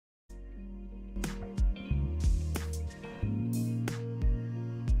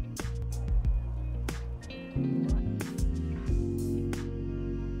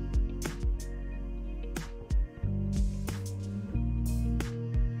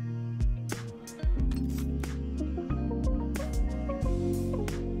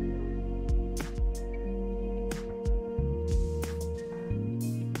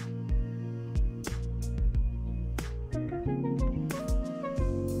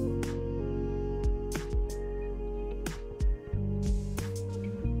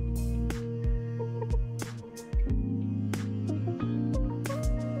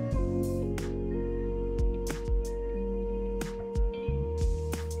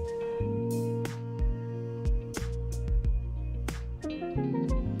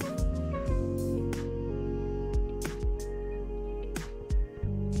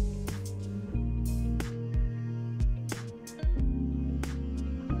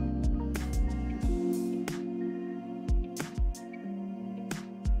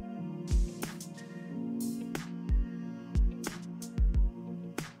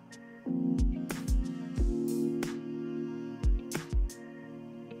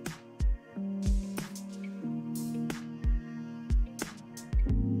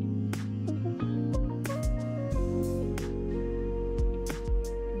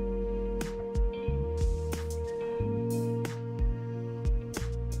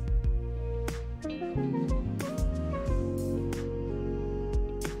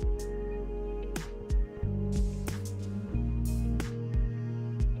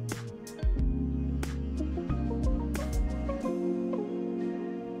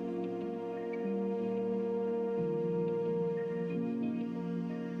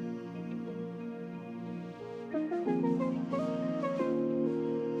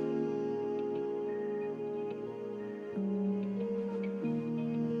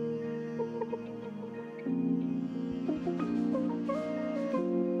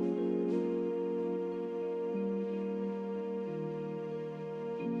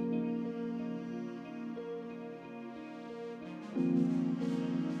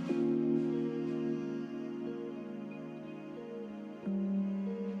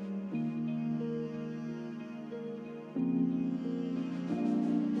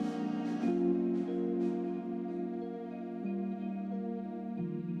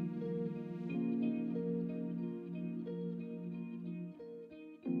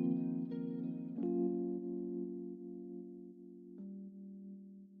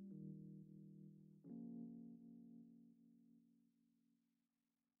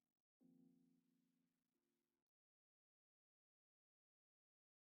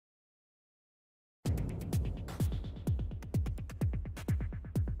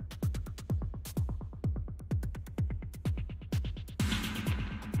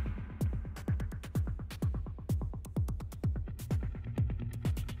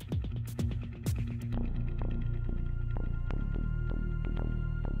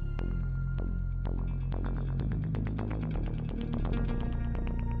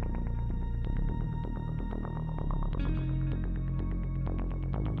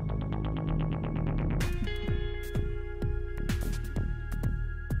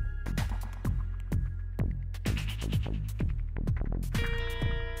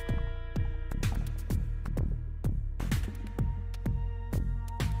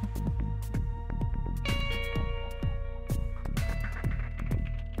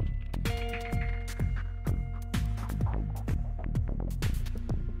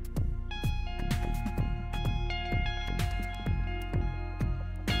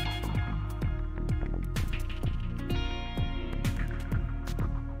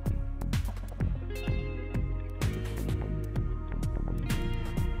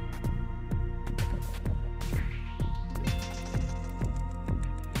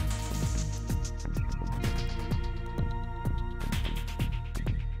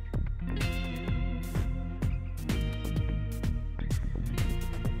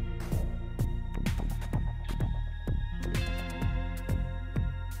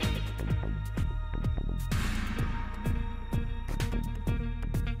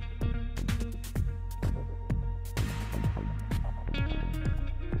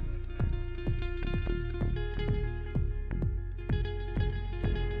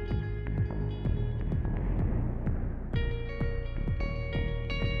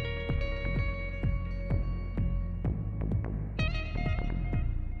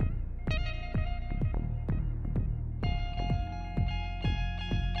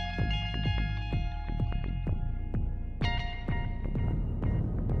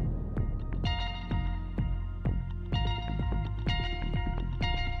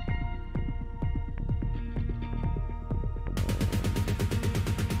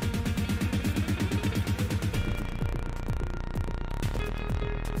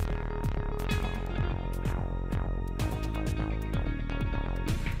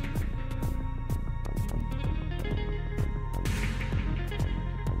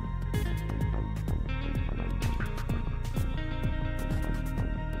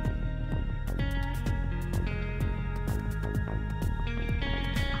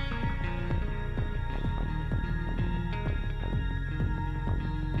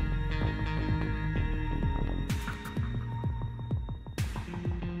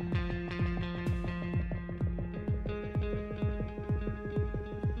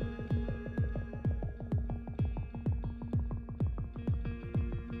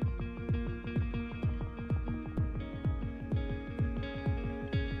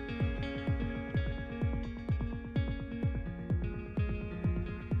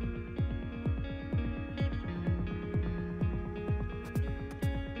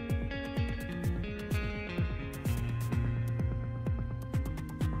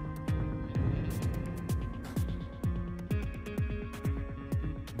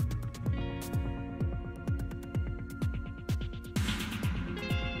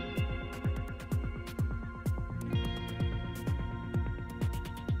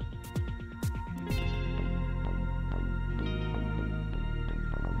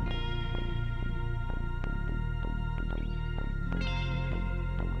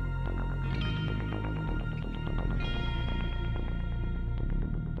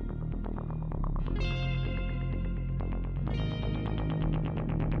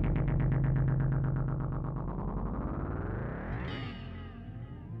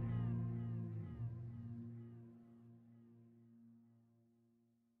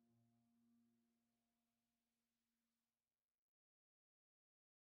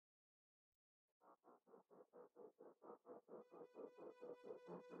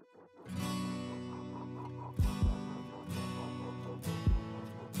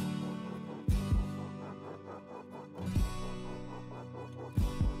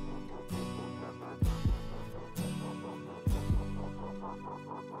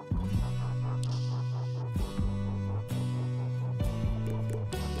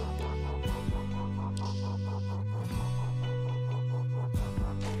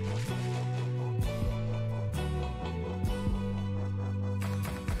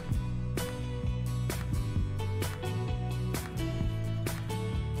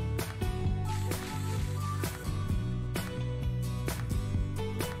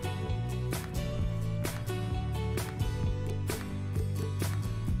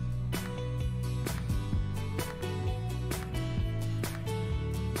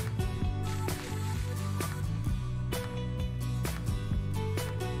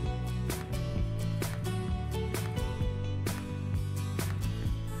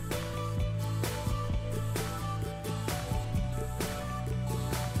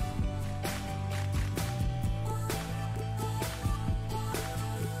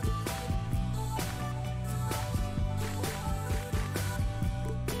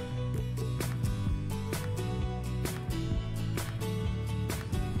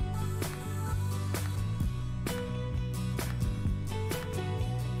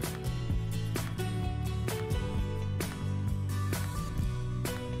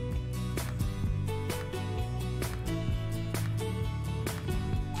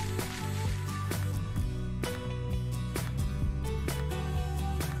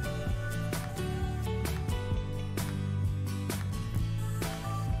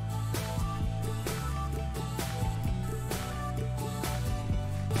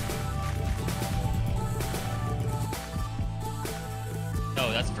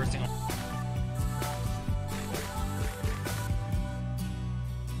Oh, that's the first thing.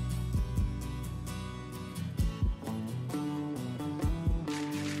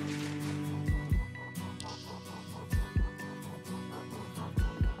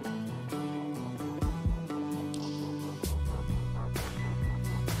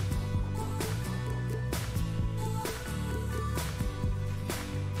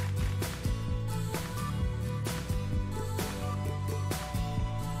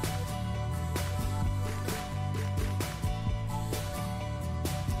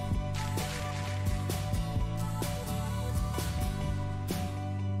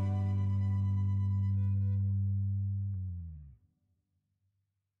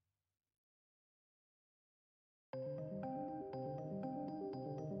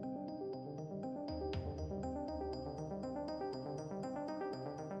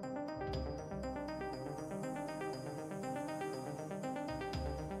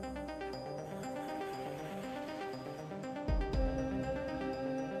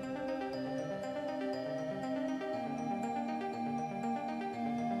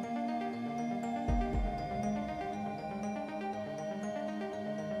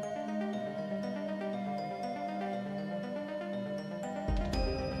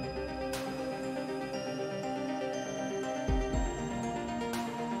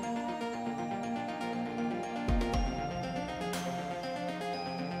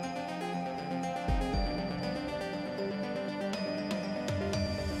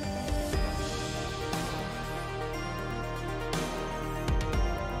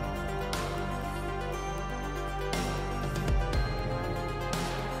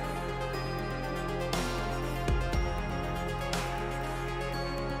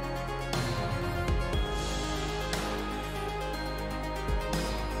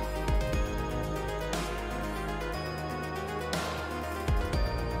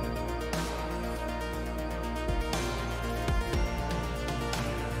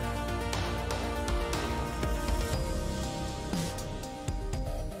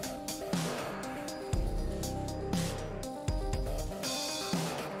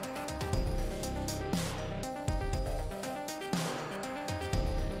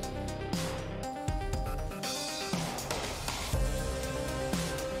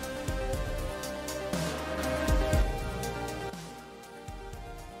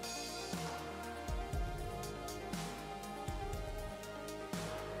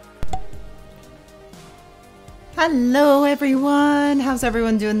 Hello everyone, how's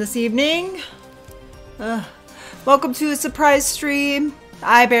everyone doing this evening? Welcome to a surprise stream.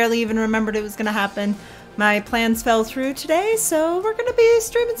 I barely even remembered it was gonna happen. My plans fell through today, so we're gonna be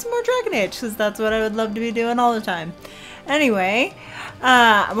streaming some more Dragon Age, because that's what I would love to be doing all the time. Anyway,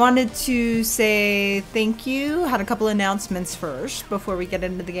 I wanted to say thank you. Had a couple announcements first before we get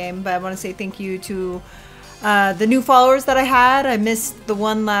into the game, but I want to say thank you to the new followers that I had. I missed the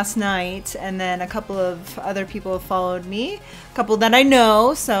one last night, and then a couple of other people have followed me, a couple that I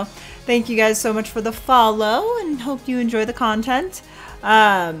know. So thank you guys so much for the follow, and hope you enjoy the content.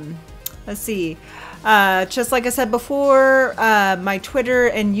 Let's see. Just like I said before, my Twitter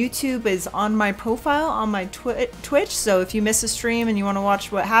and YouTube is on my profile on my Twitch. So if you miss a stream and you want to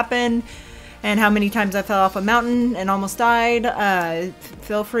watch what happened and how many times I fell off a mountain and almost died,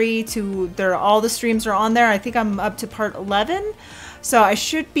 feel free to. All the streams are on there. I think I'm up to part 11. So I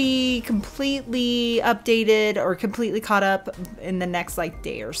should be completely updated or completely caught up in the next like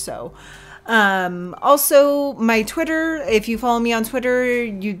day or so. Also my Twitter, if you follow me on Twitter,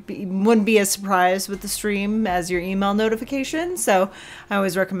 wouldn't be as surprised with the stream as your email notification. So I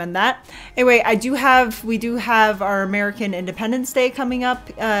always recommend that. Anyway, we do have our American Independence Day coming up,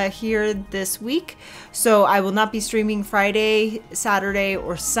 here this week. So I will not be streaming Friday, Saturday,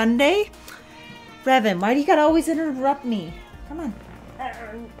 or Sunday. Revan, why do you gotta always interrupt me? Come on.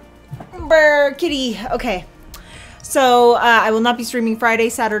 Brr, kitty. Okay. So I will not be streaming Friday,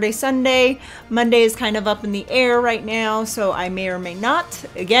 Saturday, Sunday. Monday is kind of up in the air right now, so I may or may not.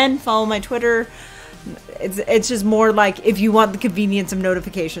 Again, follow my Twitter. It's just more like if you want the convenience of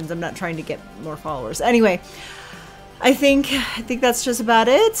notifications. I'm not trying to get more followers. Anyway, I think that's just about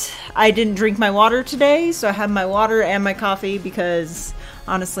it. I didn't drink my water today, so I have my water and my coffee because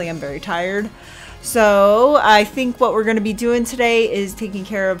honestly, I'm very tired. So I think what we're going to be doing today is taking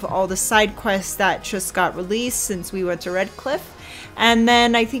care of all the side quests that just got released since we went to Redcliffe. And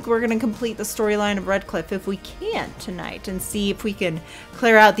then I think we're going to complete the storyline of Redcliffe if we can tonight and see if we can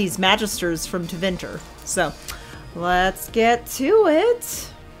clear out these Magisters from Tevinter. So let's get to it.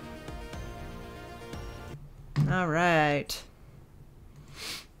 All right.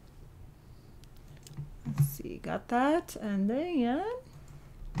 Let's see, got that. And then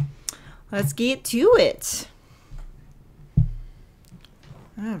let's get to it.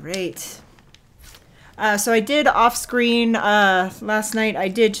 All right. So I did off screen last night. I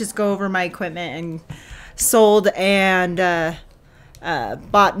did just go over my equipment and sold and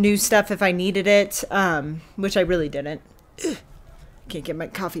bought new stuff if I needed it, which I really didn't. Ugh. Can't get my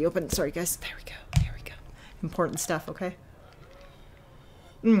coffee open. Sorry, guys. There we go. There we go. Important stuff, okay?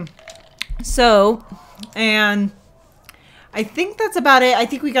 So, and I think that's about it. I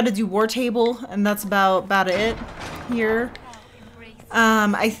think we got to do War Table, and that's about it here.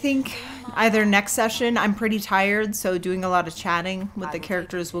 I think either next session, I'm pretty tired, so doing a lot of chatting with the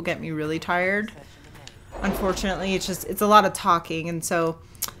characters will get me really tired. Unfortunately, it's a lot of talking, and so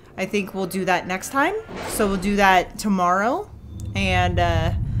I think we'll do that next time. So we'll do that tomorrow,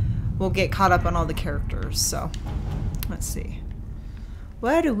 and we'll get caught up on all the characters. So let's see.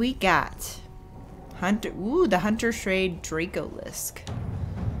 What do we got? Hunter, ooh, the Hunter Shrade Dracolisk.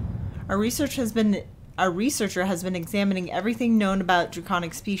 Our researcher has been examining everything known about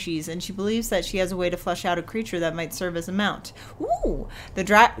draconic species, and she believes that she has a way to flesh out a creature that might serve as a mount. Ooh, the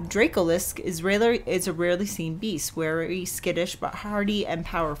Dracolisk is a rarely seen beast, wary, skittish, but hardy and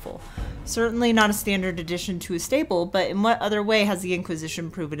powerful. Certainly not a standard addition to a stable, but in what other way has the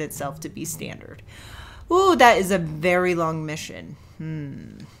Inquisition proven itself to be standard? Ooh, that is a very long mission.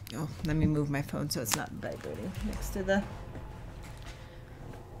 Oh, let me move my phone so it's not vibrating next to the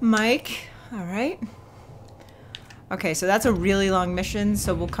mic. All right. Okay, so that's a really long mission,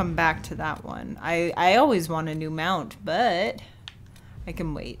 so we'll come back to that one. I always want a new mount, but I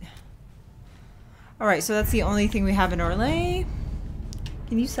can wait. All right, so that's the only thing we have in Orlais.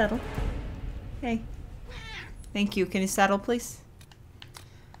 Can you settle? Hey. Thank you. Can you settle, please?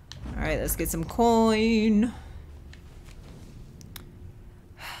 All right, let's get some coin.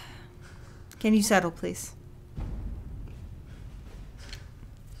 Can you settle, please?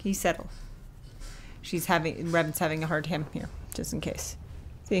 Can you settle? Revan's having a hard time here, just in case.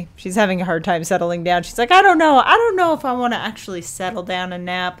 See, she's having a hard time settling down. She's like, I don't know if I want to actually settle down and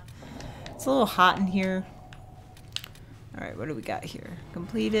nap. It's a little hot in here. All right, what do we got here?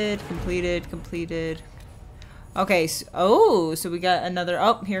 Completed. Okay, so we got another,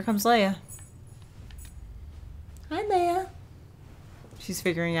 oh, here comes Leia. Hi, Leia. She's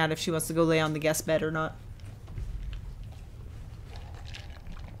figuring out if she wants to go lay on the guest bed or not.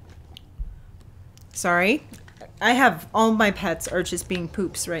 Sorry. I have all my pets are just being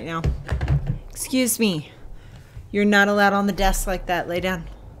poops right now. Excuse me. You're not allowed on the desk like that. Lay down.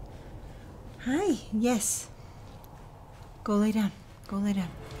 Hi. Yes. Go lay down. Go lay down.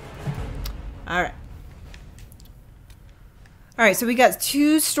 All right. Alright, so we got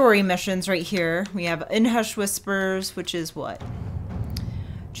 2 story missions right here. We have In Hush Whispers, which is what?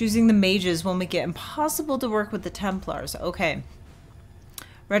 Choosing the mages will make it impossible to work with the Templars. Okay.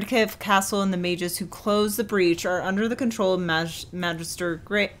 Redcliffe Castle and the mages who close the breach are under the control of Magister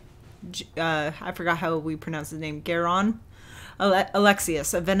Great... I forgot how we pronounce his name. Garon?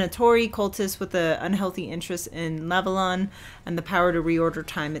 Alexius, a Venatori cultist with an unhealthy interest in Levelon and the power to reorder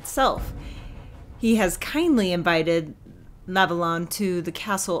time itself. He has kindly invited Levelon to the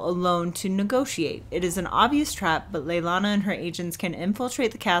castle alone to negotiate. It is an obvious trap, but Leilana and her agents can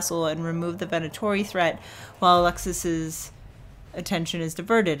infiltrate the castle and remove the Venatori threat while Alexis's attention is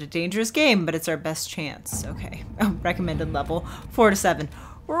diverted. A dangerous game, but it's our best chance. Okay. Oh, recommended level 4 to 7.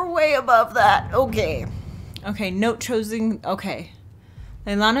 We're way above that. Okay. Okay, note choosing. Okay.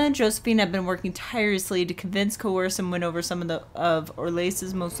 Leilana and Josephine have been working tirelessly to convince, coerce, and win over some of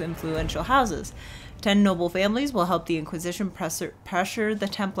Orlace's most influential houses. 10 noble families will help the Inquisition pressure the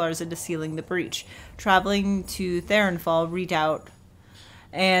Templars into sealing the breach, traveling to Therenfall Redoubt,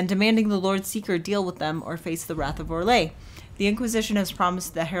 and demanding the Lord Seeker deal with them or face the wrath of Orlais. The Inquisition has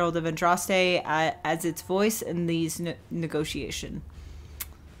promised the Herald of Andraste as its voice in these negotiations.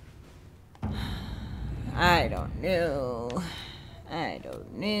 I don't know. I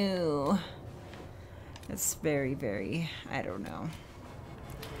don't know. It's very, very... I don't know.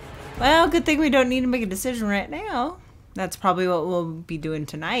 Well, good thing we don't need to make a decision right now. That's probably what we'll be doing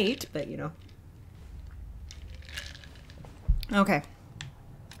tonight, but you know. Okay.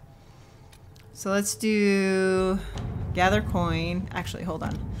 So let's do... Gather coin. Actually, hold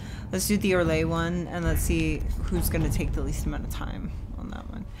on. Let's do the Orlais one, and let's see who's going to take the least amount of time on that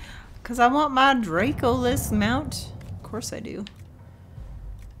one. Because I want my Dracolis mount. Of course I do.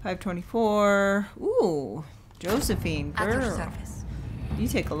 524. Ooh. Josephine, girl. You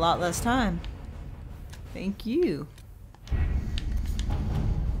take a lot less time. Thank you.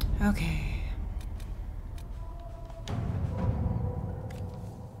 Okay.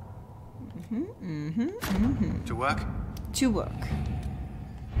 To work? To work.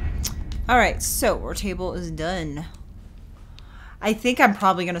 Alright, so our table is done. I think I'm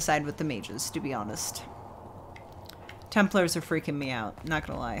probably going to side with the mages, to be honest. Templars are freaking me out, not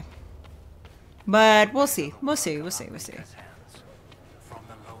going to lie. But we'll see. We'll see. We'll see. We'll see.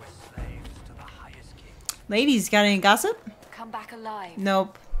 Ladies, got any gossip? Come back alive.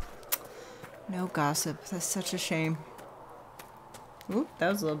 Nope. No gossip. That's such a shame. Oop, that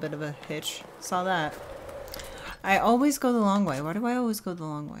was a little bit of a hitch. Saw that. I always go the long way. Why do I always go the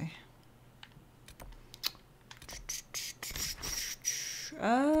long way?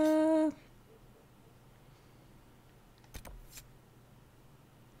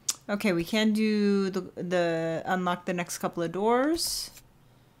 Okay, we can do the unlock the next couple of doors.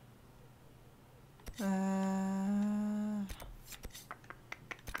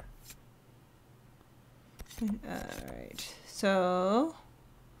 Alright, so...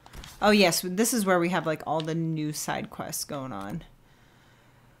 Oh yes, this is where we have like all the new side quests going on.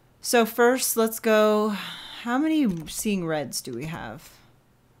 So first, let's go... How many seeing reds do we have?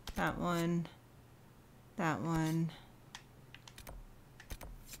 That one. That one.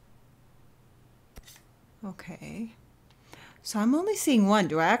 Okay. So I'm only seeing one.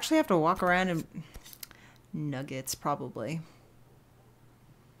 Do I actually have to walk around and... Nuggets, probably.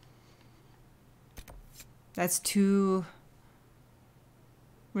 That's 2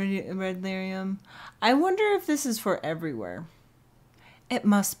 red lyrium. I wonder if this is for everywhere. It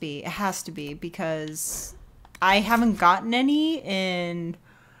must be. It has to be, because I haven't gotten any in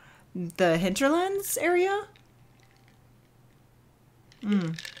the hinterlands area.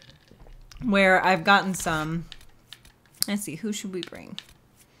 Where I've gotten some. Let's see, who should we bring?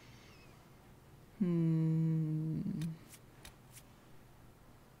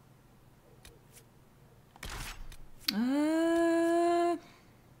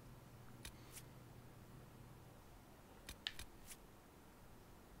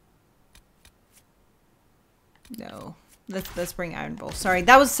 No. Let's bring Iron Bull. Sorry,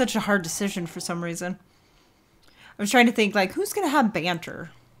 that was such a hard decision for some reason. I was trying to think, like, who's gonna have banter?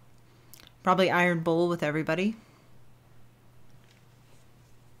 Probably Iron Bull with everybody.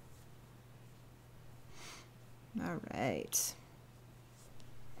 Alright.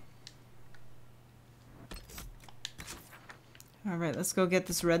 Alright, let's go get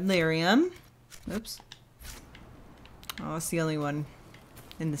this red lyrium. Oops. Oh, it's the only one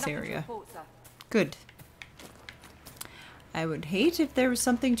in this area. Good. I would hate if there was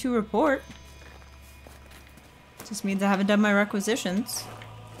something to report. Just means I haven't done my requisitions.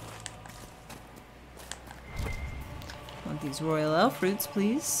 Want these royal elf roots,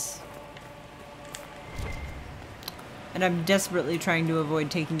 please. And I'm desperately trying to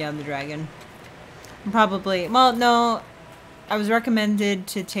avoid taking down the dragon. Probably, well, no, I was recommended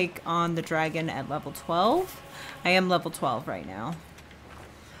to take on the dragon at level 12. I am level 12 right now.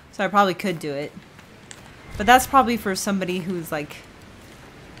 So I probably could do it. But that's probably for somebody who's like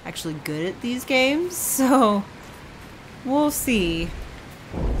actually good at these games. So we'll see.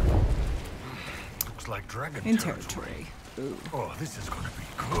 Looks like dragon In territory. Ooh. Oh, this is gonna be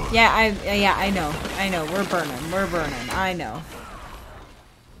good. Yeah, I know. We're burning. I know.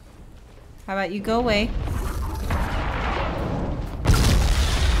 How about you go away?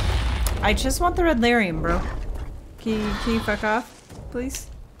 I just want the red lyrium, bro. Can you fuck off, please?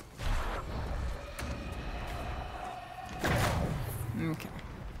 Okay.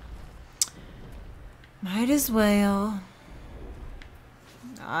 Might as well.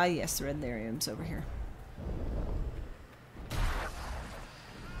 Ah, yes, the red lyrium's over here.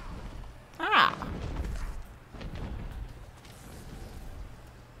 Ah.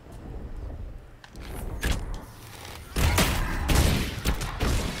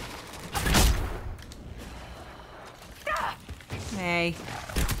 Hey.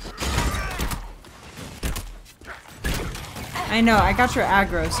 I know, I got your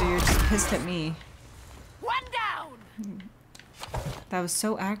aggro, so you're just pissed at me. One down. That was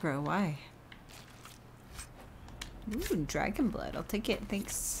so aggro, why? Ooh, dragon blood. I'll take it,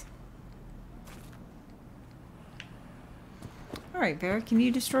 thanks. Alright, Vera, can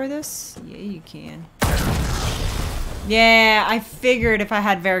you destroy this? Yeah, you can. Yeah, I figured if I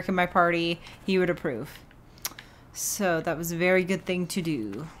had Varric in my party, he would approve. So that was a very good thing to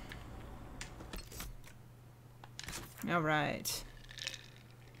do. Alright.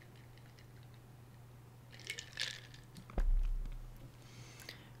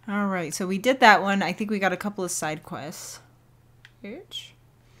 Alright, so we did that one. I think we got a couple of side quests.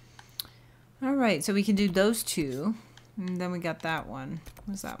 Alright, so we can do those two. And then we got that one.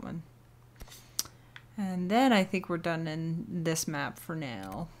 What's that one? And then I think we're done in this map for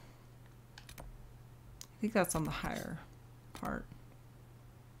now. I think that's on the higher part.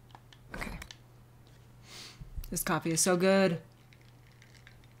 Okay. This coffee is so good.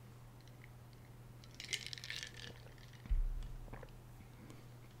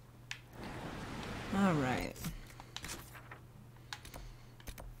 All right.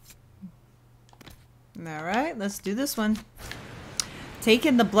 All right, let's do this one.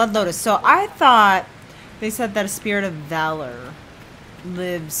 Taking the Blood Lotus. So I thought they said that a spirit of valor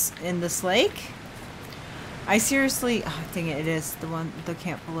lives in this lake. I seriously, oh, dang it, it is the one, the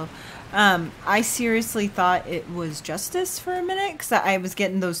camp below. I seriously thought it was justice for a minute because I was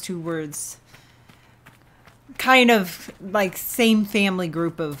getting those two words kind of like same family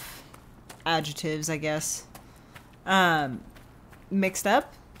group of adjectives, I guess, mixed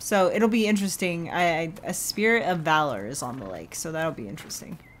up. So it'll be interesting. A spirit of valor is on the lake, so that'll be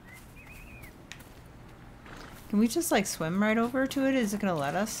interesting. Can we just like swim right over to it? Is it gonna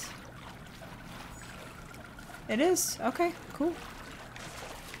let us? It is. Okay, cool.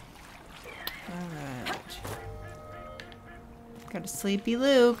 Alright. Got a sleepy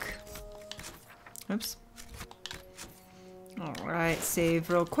Luke. Oops. Alright, save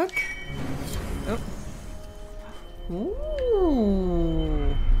real quick. Oh.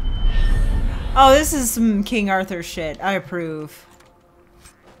 Ooh. Oh, this is some King Arthur shit. I approve.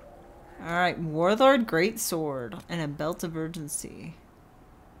 Alright, Warlord Greatsword and a Belt of Urgency.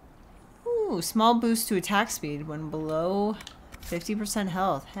 Ooh, small boost to attack speed when below 50%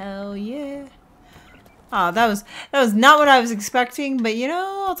 health. Hell yeah. Oh, that was not what I was expecting, but you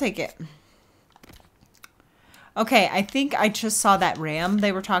know, I'll take it. Okay, I think I just saw that ram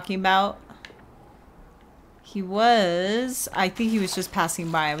they were talking about. I think he was just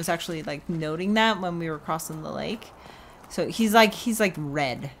passing by. I was actually like noting that when we were crossing the lake. So he's like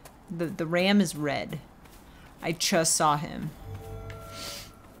red. The ram is red. I just saw him.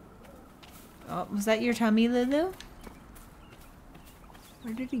 Oh, was that your tummy, Lulu?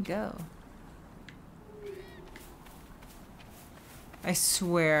 Where did he go? I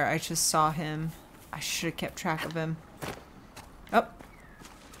swear I just saw him. I should have kept track of him. Oh.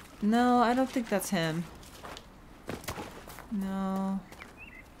 No, I don't think that's him. No.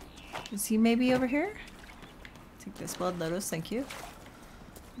 Is he maybe over here? Take this Blood Lotus, thank you.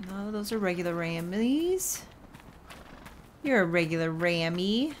 No, those are regular rammies. You're a regular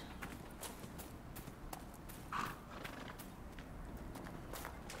rammy.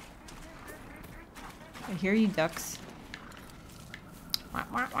 I hear you, ducks.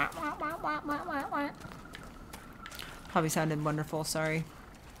 Probably sounded wonderful, sorry.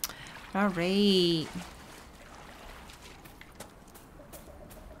 Alright.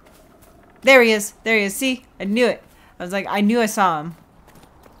 There he is. There he is. See? I knew it. I was like, I knew I saw him.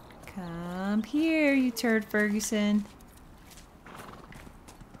 Come here, you turd Ferguson.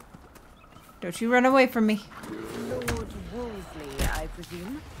 Don't you run away from me. Lord Wolseley, I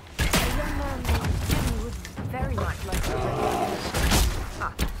presume. A young man named Jim would very much like to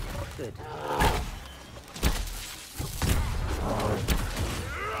Ah, good.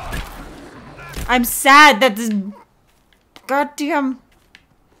 I'm sad that this goddamn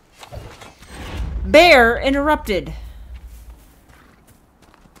bear interrupted.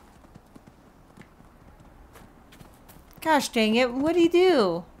 Gosh dang it, what'd he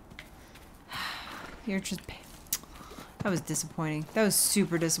do? You're just... That was disappointing. That was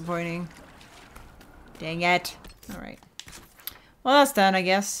super disappointing. Dang it. Alright. Well, that's done, I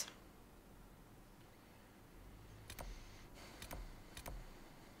guess.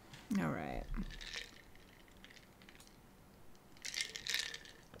 Alright.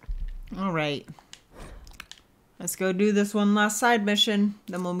 Alright. Let's go do this one last side mission.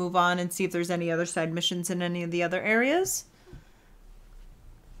 Then we'll move on and see if there's any other side missions in any of the other areas.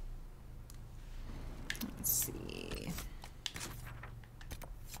 Let's see.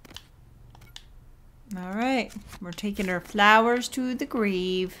 Alright. We're taking our flowers to the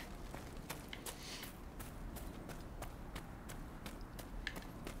grave.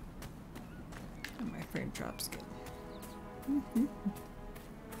 Oh, my frame drop's good. Mm-hmm.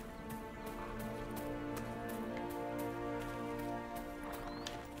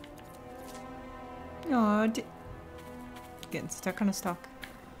 Aw, getting stuck on a stalk.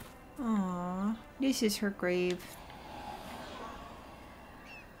 Aw, this is her grave.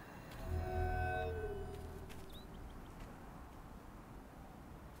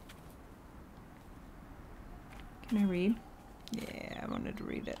 Can I read? Yeah, I wanted to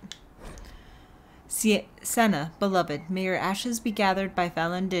read it. Senna, beloved, may your ashes be gathered by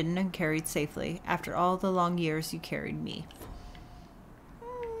Valandin and carried safely, after all the long years you carried me.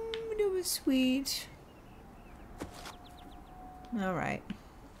 It was sweet. Alright.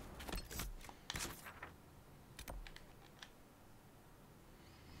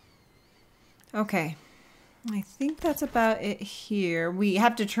 Okay. I think that's about it here. We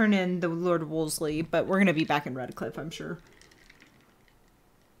have to turn in the Lord Wolseley, but we're going to be back in Redcliffe, I'm sure.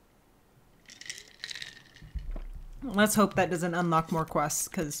 Let's hope that doesn't unlock more quests,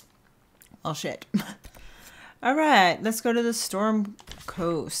 because... well, shit. Alright, let's go to the Storm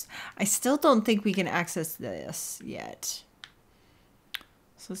Coast. I still don't think we can access this yet.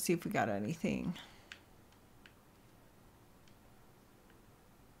 So let's see if we got anything.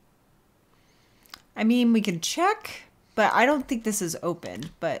 I mean, we can check, but I don't think this is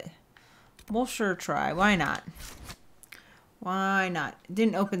open, but we'll sure try. Why not? Why not? It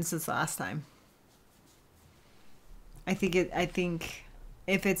didn't open since last time. I think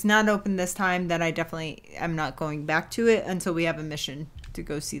if it's not open this time, then I'm not going back to it until we have a mission to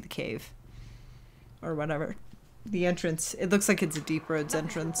go see the cave. Or whatever. The entrance. It looks like it's a Deep Roads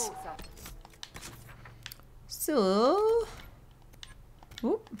entrance. So...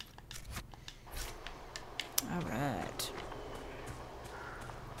 whoop. Alright.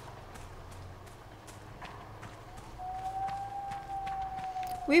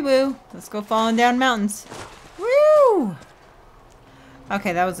 Wee woo. Let's go falling down mountains. Woo!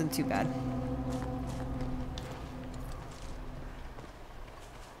 Okay, that wasn't too bad.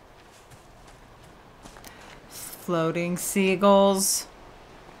 Floating seagulls.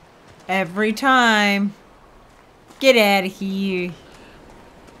 Every time. Get out of here.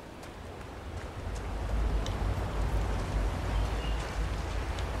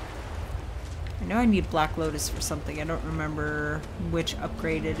 I know I need Black Lotus for something. I don't remember which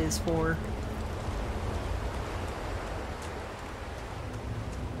upgrade it is for.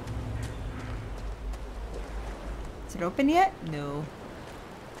 Is it open yet? No.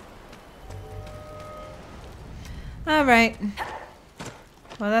 Alright.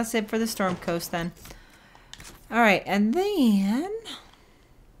 Well, that's it for the Storm Coast then. Alright, and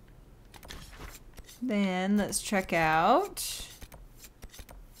then let's check out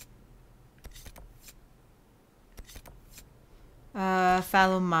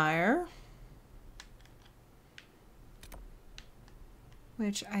Fallowmire,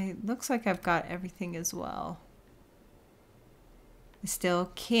 which looks like I've got everything as well. I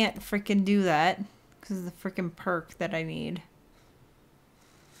still can't freaking do that because of the freaking perk that I need.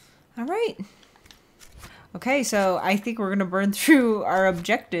 Alright. Okay, so I think we're going to burn through our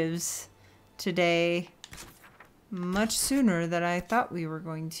objectives today much sooner than I thought we were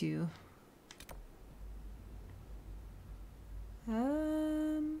going to.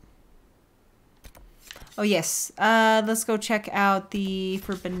 Oh yes, let's go check out the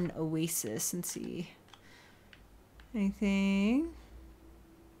Forbidden Oasis and see. Anything?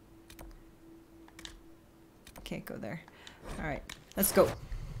 Can't go there. Alright, let's go.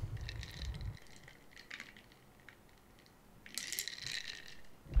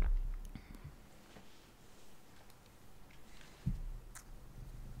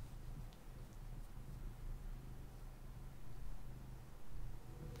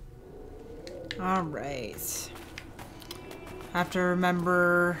 Alright. I have to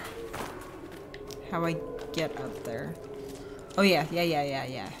remember how I get up there. Oh yeah. Come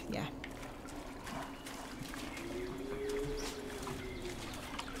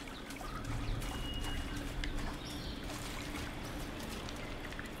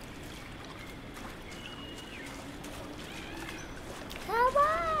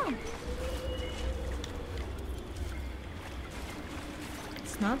on!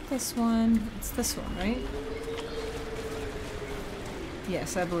 It's not this one. It's this one, right?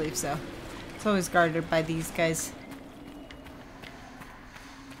 Yes, I believe so. It's always guarded by these guys.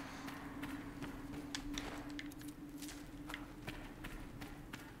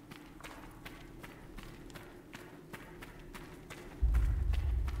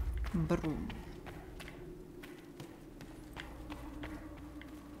 Boom.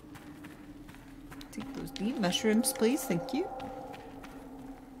 Take those deep mushrooms, please. Thank you.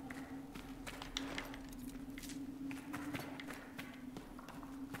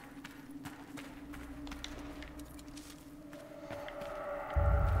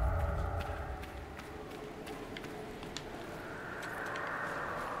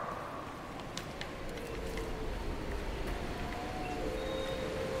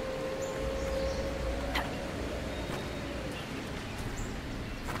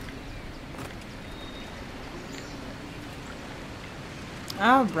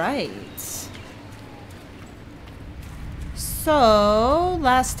 All right. So,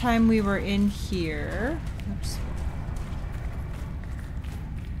 last time we were in here, oops,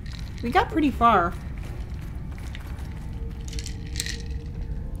 we got pretty far.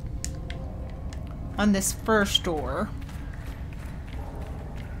 On this first door.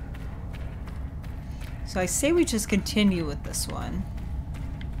 So I say we just continue with this one.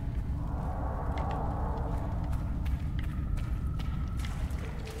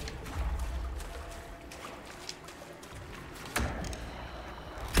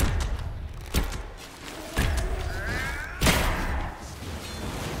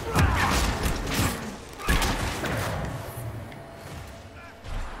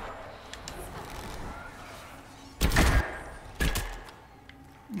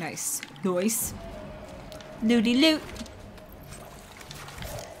 Nice. Nice. Looty loot.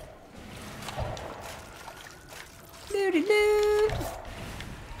 Looty loot.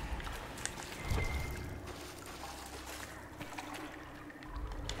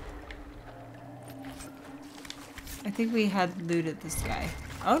 I think we had looted this guy.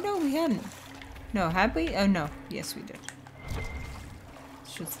 Oh no, we hadn't. No, had we? Oh no. Yes, we did.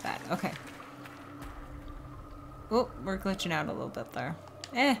 It's just that. Okay. Oh, we're glitching out a little bit there.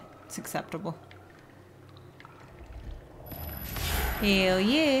 It's acceptable. Hell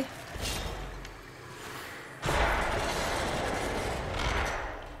yeah.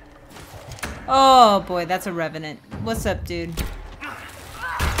 Oh boy, that's a revenant. What's up, dude?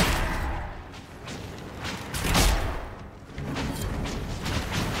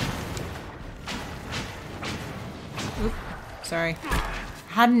 Oop, sorry.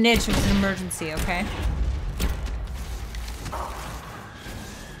 Had an itch, it was an emergency, okay?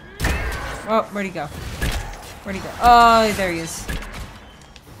 Oh, where'd he go? Where'd he go? Oh, there he is.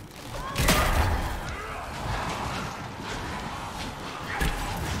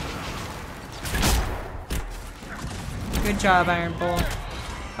 Good job, Iron Bull.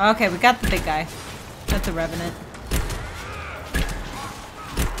 Okay, we got the big guy. That's a revenant.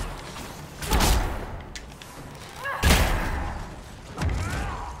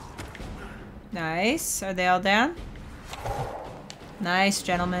 Nice. Are they all down? Nice,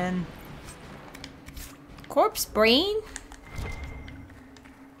 gentlemen. Corpse brain?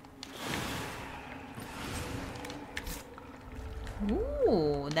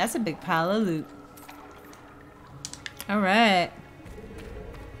 Ooh, that's a big pile of loot. Alright.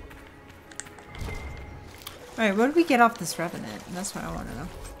 Alright, what did we get off this revenant? That's what I want to know.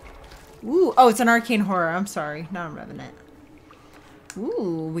 Ooh, oh, it's an arcane horror. I'm sorry, not a revenant.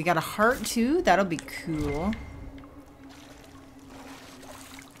 Ooh, we got a heart too? That'll be cool.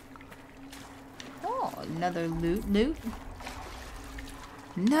 Another loot.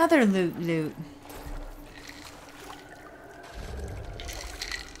 Another loot.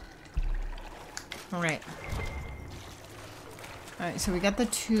 Alright. Alright, so we got the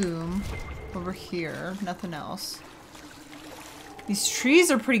tomb over here. Nothing else. These trees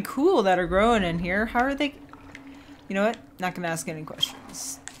are pretty cool that are growing in here. How are they? You know what? Not gonna ask any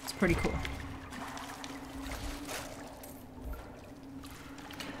questions. It's pretty cool.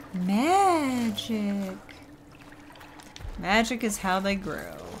 Magic. Magic is how they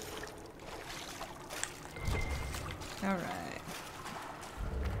grow. Alright.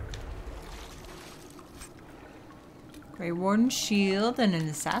 Grey Warden shield and an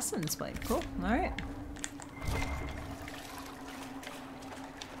assassin's blade. Cool. Alright.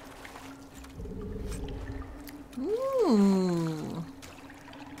 Ooh.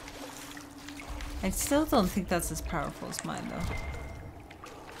 I still don't think that's as powerful as mine, though.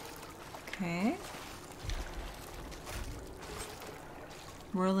 Okay.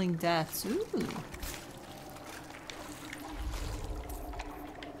 Whirling Deaths. Ooh.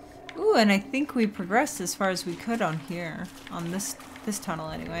 Ooh, and I think we progressed as far as we could on here. On this tunnel,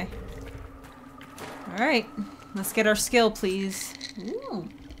 anyway. Alright. Let's get our skill, please. Ooh.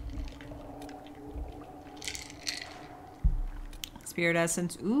 Spirit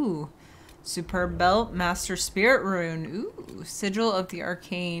Essence. Ooh. Superb Belt. Master Spirit Rune. Ooh. Sigil of the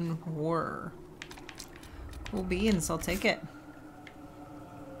Arcane War. Cool beans. I'll take it.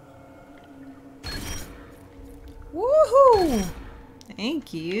 Woohoo!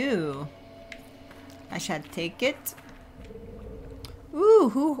 Thank you. I shall take it.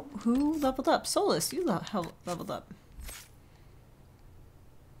 Ooh, who leveled up? Solus, you leveled up.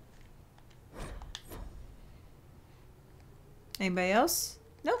 Anybody else?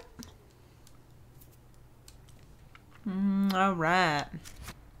 Nope. All right.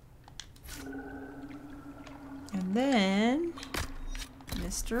 And then,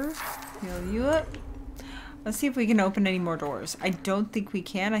 Mister, heal you up. Let's see if we can open any more doors. I don't think we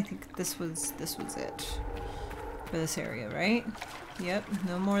can. I think this was it for this area, right? Yep,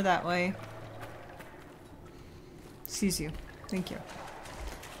 no more that way. Excuse you. Thank you.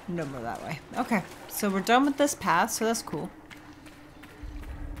 No more that way. Okay, so we're done with this path, so that's cool.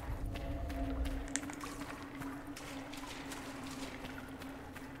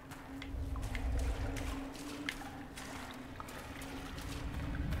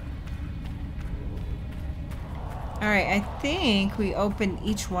 Alright, I think we opened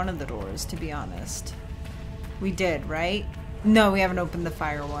each one of the doors, to be honest. We did, right? No, we haven't opened the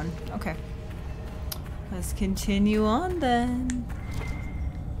fire one. Okay. Let's continue on then.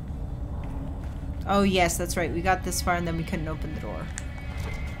 Oh yes, that's right. We got this far and then we couldn't open the door.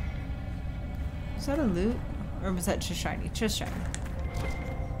 Was that a loot? Or was that just shiny? Just shiny.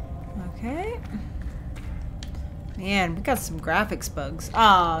 Okay. Man, we got some graphics bugs.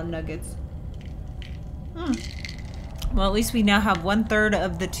 Aw, nuggets. Well, at least we now have 1/3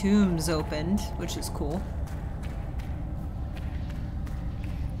 of the tombs opened, which is cool.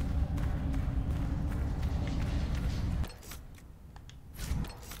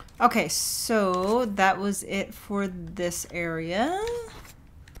 Okay, so that was it for this area.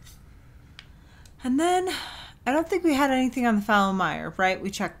 And then, I don't think we had anything on the Fallow Mire, right?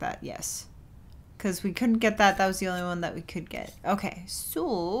 We checked that, yes. Because we couldn't get that. That was the only one that we could get. Okay,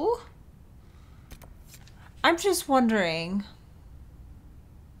 so I'm just wondering.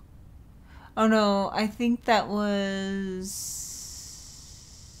 Oh no, I think that was...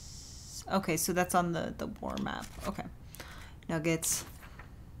 Okay, so that's on the war map. Okay. Nuggets.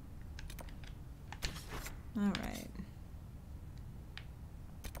 Alright.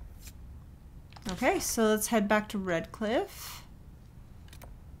 Okay, so let's head back to Redcliffe.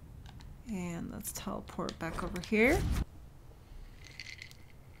 And let's teleport back over here.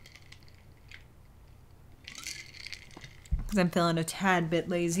 Because I'm feeling a tad bit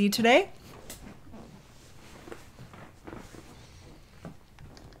lazy today.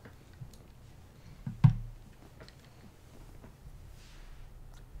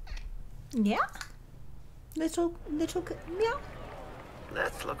 Yeah? Little meow.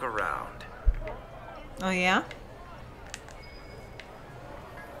 Let's look around. Oh yeah?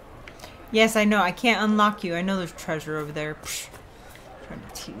 Yes, I know. I can't unlock you. I know there's treasure over there. Psh, trying to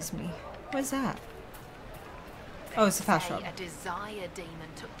tease me. What is that? Oh, it's a fast shop. A desire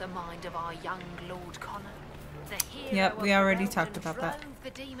demon took the mind of our young Lord Connor. The hero Yep, we of the already realm talked and about that. drove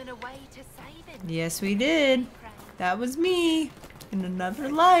the demon away to save him. Yes, we did. That was me in another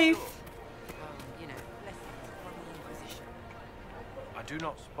life. You know, lessons from the Inquisition. I do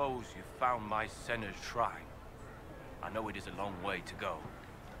not suppose you found my Senna's shrine. I know it is a long way to go.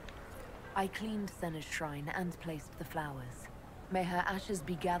 I cleaned Senna's shrine and placed the flowers. May her ashes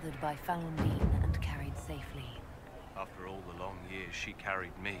be gathered by Falundine and carried safely. After all the long years she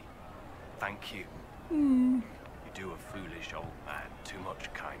carried me, thank you. Hmm. You do a foolish old man too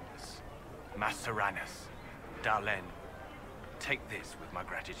much kindness. Maseranus, Dalen, Take this with my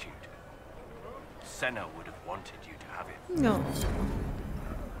gratitude. Senna would have wanted you to have it. No.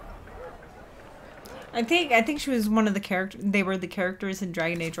 I think she was one of the characters. They were the characters in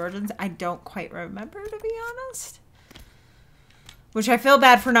Dragon Age Origins. I don't quite remember, to be honest. Which I feel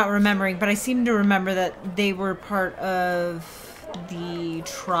bad for not remembering, but I seem to remember that they were part of the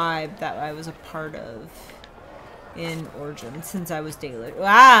tribe that I was a part of in Origins since I was Daily.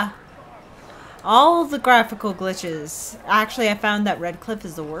 Ah! All the graphical glitches. Actually, I found that Redcliffe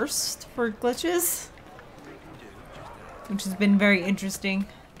is the worst for glitches. Which has been very interesting.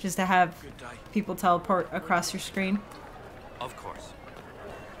 Just to have people teleport across your screen. Of course.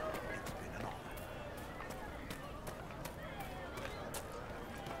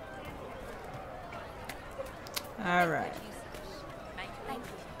 Alright.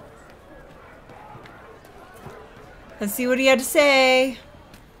 Let's see what he had to say.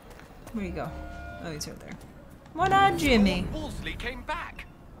 Where you go? Oh, he's right there. What on, Jimmy? Wolseley came back.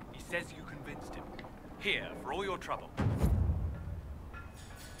 He says you convinced him. Here, for all your trouble.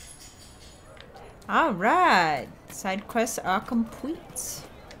 Alright. Side quests are complete.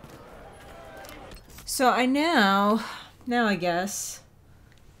 So I now I guess,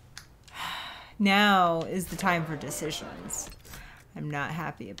 now is the time for decisions. I'm not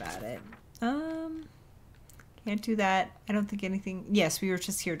happy about it. Can't do that. I don't think anything. Yes, we were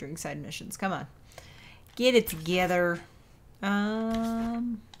just here doing side missions. Come on. Get it together.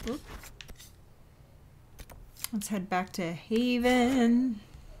 Oop. Let's head back to Haven.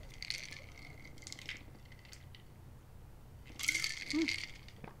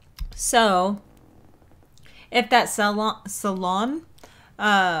 So, if that salon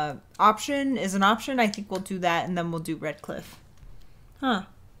option is an option, I think we'll do that, and then we'll do Redcliffe. Huh.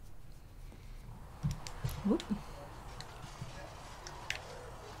 Whoop.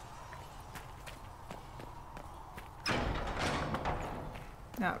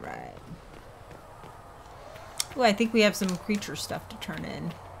 All right. Oh, I think we have some creature stuff to turn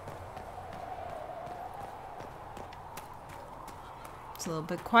in. It's a little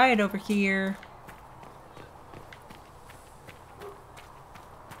bit quiet over here.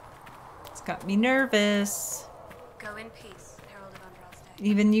 It's got me nervous. Go in peace, Herald of Andraste.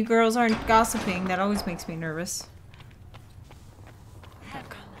 Even you girls aren't gossiping. That always makes me nervous. Heaven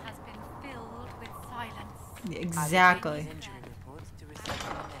has been filled with silence. Exactly.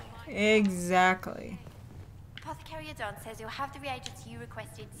 Exactly. Apothecary Adon says you'll have the reagents you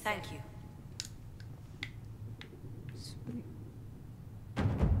requested soon. Thank you.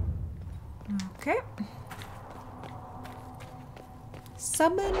 Okay.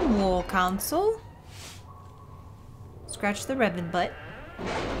 Summon Wool Council. Scratch the Revan butt.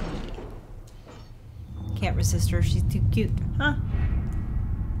 Can't resist her. She's too cute. Huh?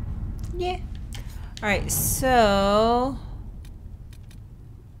 Yeah. Alright, so...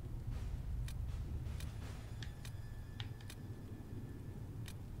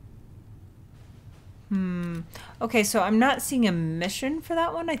 Okay, so I'm not seeing a mission for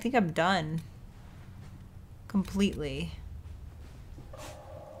that one. I think I'm done. Completely.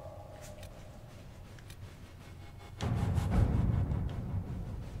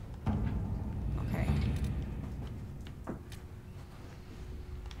 Okay.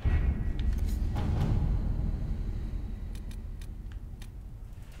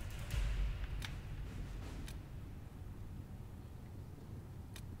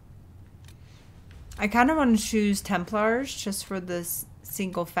 I kind of want to choose Templars just for this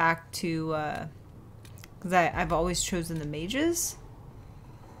single fact to, because I've always chosen the mages.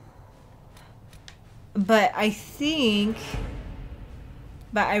 But I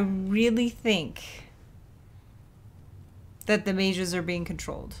really think that the mages are being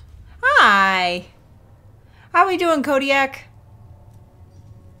controlled. Hi! How we doing, Kodiak?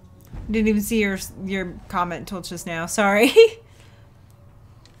 Didn't even see your comment until just now. Sorry.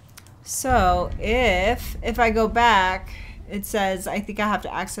 So, if I go back, it says I think I have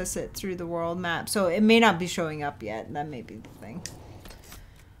to access it through the world map. So, it may not be showing up yet. That may be the thing.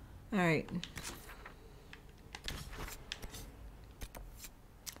 Alright.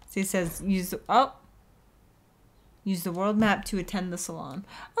 So, it says use the world map to attend the salon.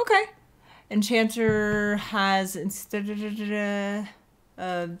 Okay. Enchanter has instead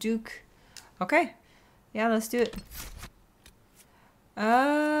of Duke. Okay. Yeah, let's do it.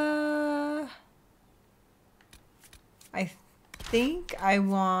 I think I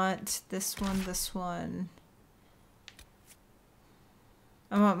want this one.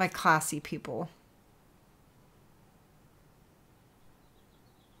 I want my classy people.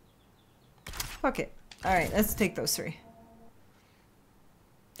 Fuck it. Alright, let's take those three.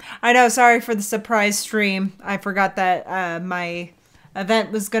 I know, sorry for the surprise stream. I forgot that my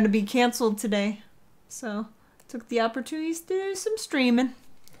event was going to be canceled today. So, took the opportunity to do some streaming.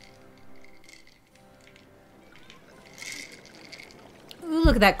 Ooh,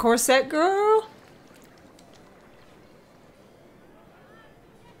 look at that corset, girl.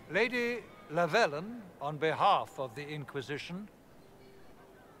 Lady Lavellen, on behalf of the Inquisition.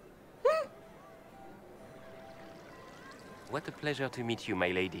 What a pleasure to meet you, my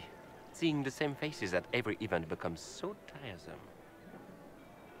lady. Seeing the same faces at every event becomes so tiresome.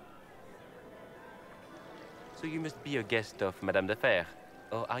 So you must be a guest of Madame de Fer,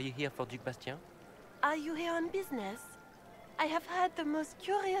 or are you here for Duc Bastien? Are you here on business? I have heard the most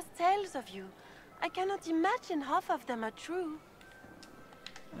curious tales of you. I cannot imagine half of them are true.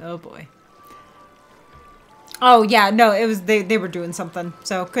 Oh boy. Oh yeah, no, it was they were doing something,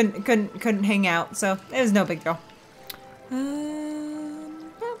 so couldn't hang out, so it was no big deal.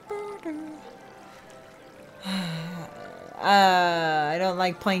 I don't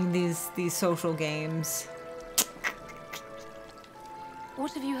like playing these social games.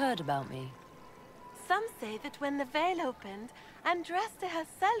 What have you heard about me? Some say that when the veil opened, Andraste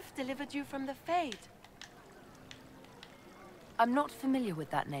herself delivered you from the Fade. I'm not familiar with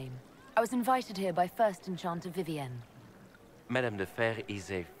that name. I was invited here by First Enchanter Vivienne. Madame de Fer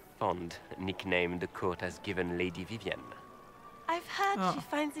is a fond nickname the court has given Lady Vivienne. I've heard she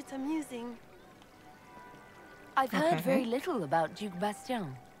finds it amusing. I've heard very little about Duc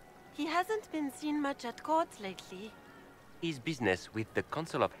Bastien. He hasn't been seen much at court lately. His business with the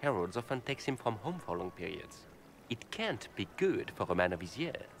Council of Heralds often takes him from home for long periods. It can't be good for a man of his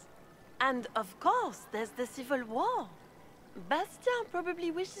years. And of course, there's the Civil War. Bastien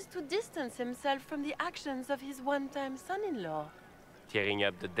probably wishes to distance himself from the actions of his one-time son-in-law. Tearing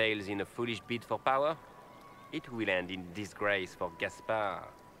up the Dales in a foolish bid for power? It will end in disgrace for Gaspard.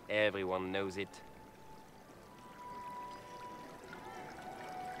 Everyone knows it.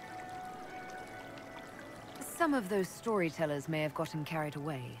 Some of those storytellers may have gotten carried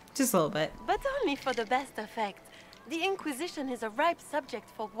away. Just a little bit. But only for the best effect. The Inquisition is a ripe subject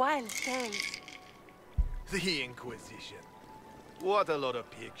for wild tales. The Inquisition. What a lot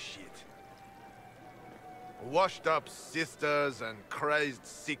of pig shit. Washed up sisters and crazed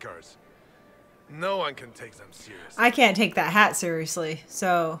seekers. No one can take them seriously. I can't take that hat seriously,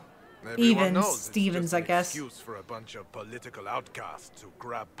 so Everyone even knows it's Stevens, just I an guess. excuse for a bunch of political outcasts to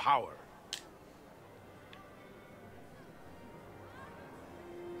grab power.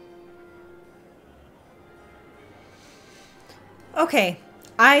 Okay,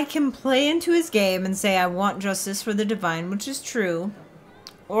 I can play into his game and say I want justice for the divine, which is true.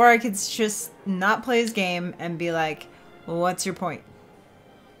 Or I could just not play his game and be like, well, what's your point?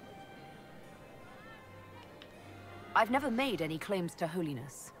 I've never made any claims to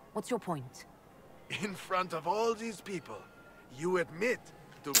holiness. What's your point? In front of all these people, you admit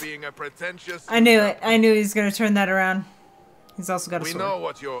to being a pretentious... I knew it. I knew he was going to turn that around. He's also got a We sword. know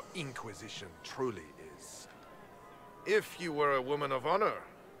what your Inquisition truly is. If you were a woman of honor,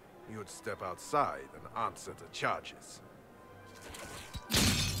 you'd step outside and answer the charges.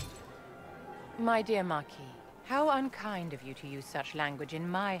 My dear Marquis, how unkind of you to use such language in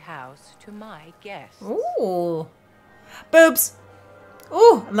my house to my guests. Ooh. Boobs.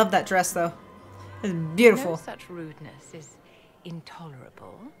 Ooh, I love that dress, though. It's beautiful. No such rudeness is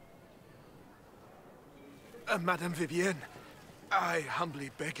intolerable. Madame Vivienne, I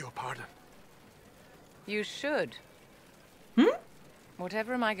humbly beg your pardon. You should.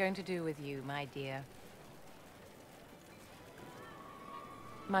 Whatever am I going to do with you, my dear?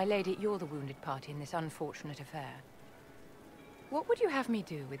 My lady, you're the wounded party in this unfortunate affair. What would you have me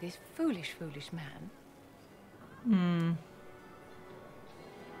do with this foolish, foolish man?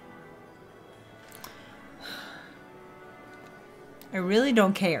 I really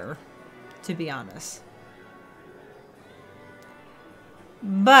don't care, to be honest.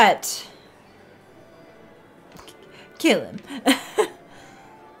 But kill him.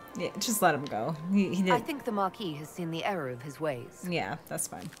 Yeah, just let him go. He did. I think the Marquis has seen the error of his ways. Yeah, that's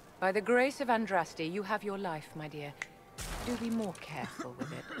fine. By the grace of Andraste, you have your life, my dear. Do be more careful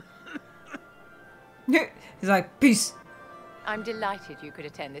with it. He's like, peace. I'm delighted you could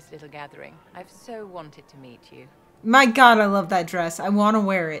attend this little gathering. I've so wanted to meet you. My God, I love that dress. I want to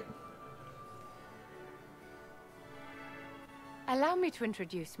wear it. Allow me to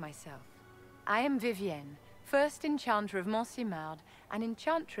introduce myself. I am Vivienne, First Enchanter of Montsimard, and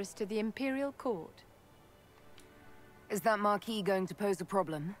Enchantress to the Imperial Court. Is that Marquis going to pose a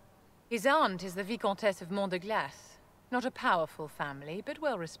problem? His aunt is the Vicomtesse of Mont de Glace. Not a powerful family, but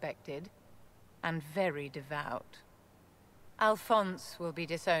well respected. And very devout. Alphonse will be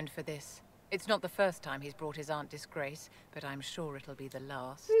disowned for this. It's not the first time he's brought his aunt disgrace, but I'm sure it'll be the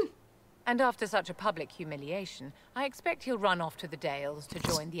last. And after such a public humiliation, I expect he'll run off to the Dales to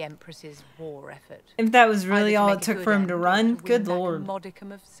join the Empress's war effort. If that was really Either to all make it a took good for him end to or run, win good back lord. a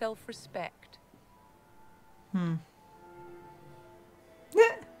modicum of self-respect.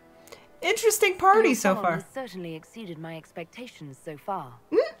 Interesting party Your so ball far. has certainly exceeded my expectations so far.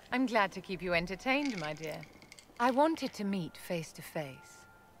 I'm glad to keep you entertained, my dear. I wanted to meet face to face.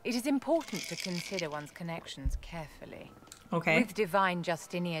 It is important to consider one's connections carefully. Okay. With Divine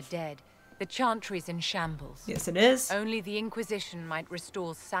Justinia dead, the Chantry's in shambles. Yes, it is. Only the Inquisition might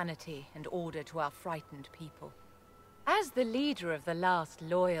restore sanity and order to our frightened people. As the leader of the last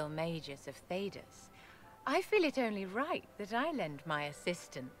loyal mages of Thedas, I feel it only right that I lend my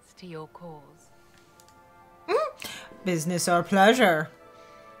assistance to your cause. Business or pleasure.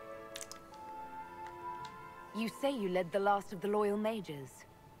 You say you led the last of the loyal mages.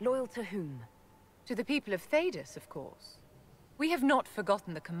 Loyal to whom? To the people of Thedas, of course. We have not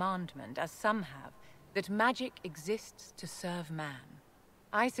forgotten the commandment, as some have, that magic exists to serve man.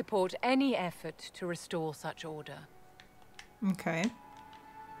 I support any effort to restore such order. Okay.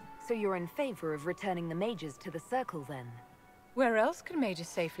 So you're in favor of returning the mages to the Circle, then? Where else can mages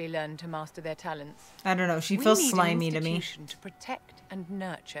safely learn to master their talents? I don't know. She We feels need slimy an to me. institution to protect and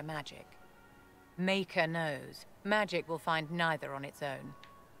nurture magic. Maker knows. Magic will find neither on its own.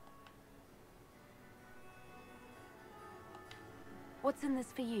 What's in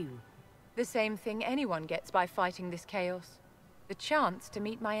this for you? The same thing anyone gets by fighting this chaos. The chance to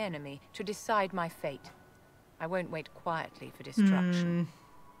meet my enemy, to decide my fate. I won't wait quietly for destruction.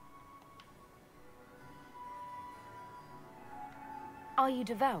 Are you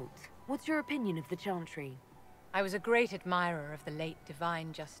devout? What's your opinion of the Chantry? I was a great admirer of the late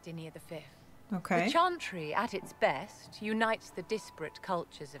Divine Justinia V. Okay. The Chantry, at its best, unites the disparate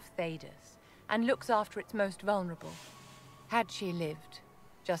cultures of Thedas and looks after its most vulnerable. Had she lived,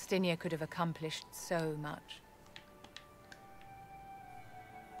 Justinia could have accomplished so much.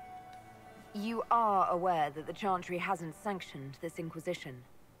 You are aware that the Chantry hasn't sanctioned this Inquisition.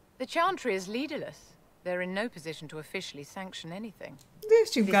 The Chantry is leaderless. They're in no position to officially sanction anything.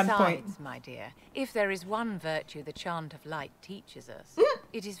 Yes, you've got a point. Besides, my dear, if there is one virtue the Chant of Light teaches us,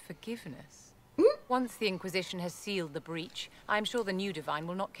 it is forgiveness. Once the Inquisition has sealed the breach, I'm sure the new Divine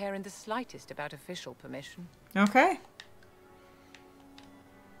will not care in the slightest about official permission. Okay.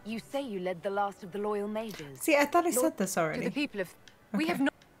 You say you led the last of the loyal mages. See, I thought I said this To already. the people of... We have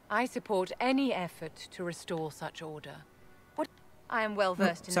not... I support any effort to restore such order. What? I am well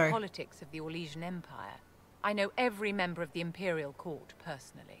versed in the politics of the Orlesian Empire. I know every member of the Imperial Court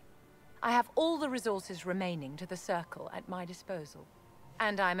personally. I have all the resources remaining to the Circle at my disposal.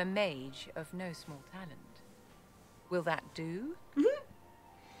 And I'm a mage of no small talent. Will that do?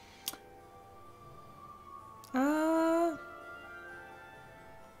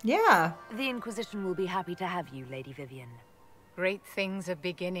 Yeah. The Inquisition will be happy to have you, Lady Vivian. Great things are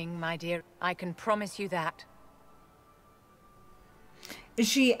beginning, my dear. I can promise you that. Is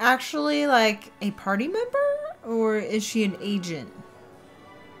she actually like a party member or is she an agent?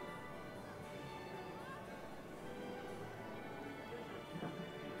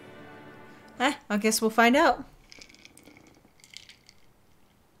 I guess we'll find out.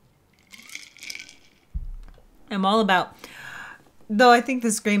 I'm all about... Though I think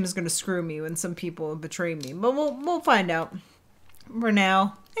this game is going to screw me when some people betray me. But we'll find out. For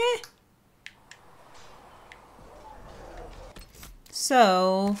now,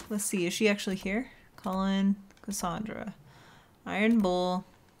 So, let's see. Is she actually here? Colin, Cassandra. Iron Bull.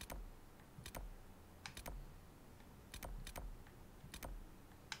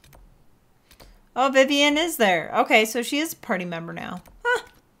 Oh, Vivian is there. Okay, so she is a party member now. Huh.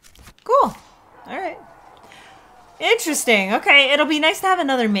 Cool. Alright. Interesting. Okay, it'll be nice to have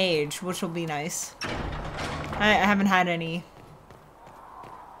another mage, which will be nice. I haven't had any.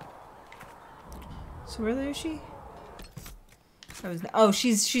 So where is she? Oh,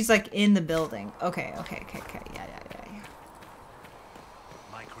 she's like in the building. Okay. Yeah.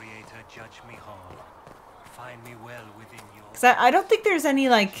 My creator, judge me hard. Find me well within your... 'Cause I don't think there's any,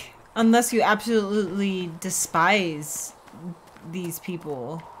 like, unless you absolutely despise these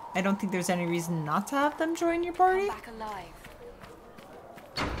people, I don't think there's any reason not to have them join your party. Back alive.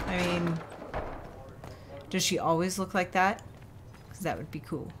 I mean, does she always look like that? Because that would be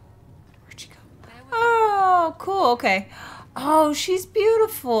cool. Where'd she go? Oh, cool. Okay. Oh, she's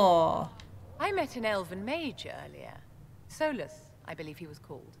beautiful. I met an elven mage earlier. Solus, I believe he was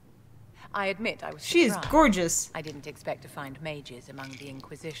called. I admit I was She is surprised. gorgeous. I didn't expect to find mages among the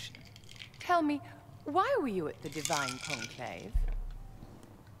Inquisition. Tell me, Why were you at the Divine Conclave?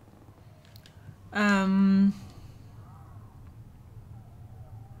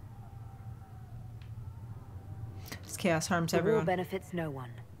 This chaos harms The war everyone. benefits no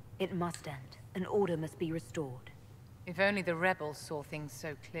one. It must end, and order must be restored. If only the rebels saw things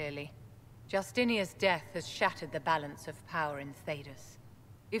so clearly. Justinia's death has shattered the balance of power in Thedas.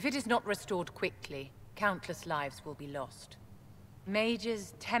 If it is not restored quickly, countless lives will be lost.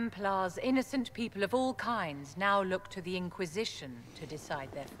 Mages, Templars, innocent people of all kinds now look to the Inquisition to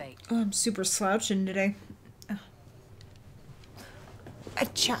decide their fate. Oh, I'm super slouching today.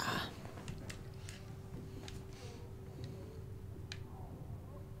 Acha.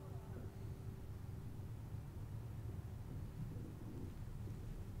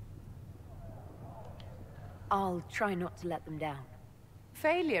 I'll try not to let them down.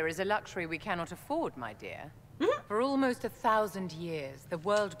 Failure is a luxury we cannot afford, my dear. For almost 1,000 years, the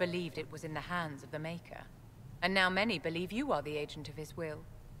world believed it was in the hands of the Maker. And now many believe you are the agent of his will.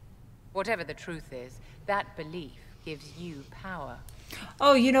 Whatever the truth is, that belief gives you power.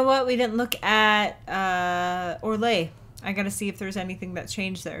 Oh, you know what? We didn't look at Orlais. I gotta see if there's anything that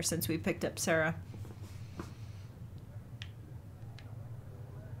changed there since we picked up Sarah.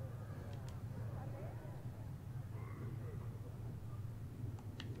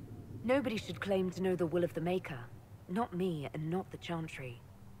 Nobody should claim to know the will of the Maker. Not me, and not the Chantry.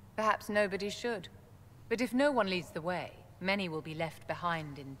 Perhaps nobody should. But if no one leads the way, many will be left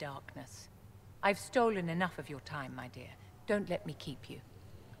behind in darkness. I've stolen enough of your time, my dear. Don't let me keep you.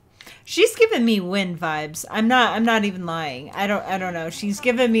 She's giving me Wynn vibes. I'm not even lying. I don't know. She's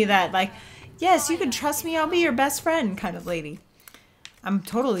giving me that, like, yes, you can trust me, I'll be your best friend kind of lady. I'm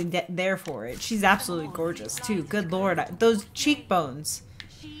totally there for it. She's absolutely gorgeous too. Good lord, those cheekbones.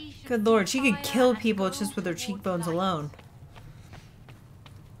 Good lord, she could kill people just with her cheekbones alone.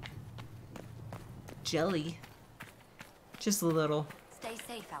 Jelly. Just a little. Stay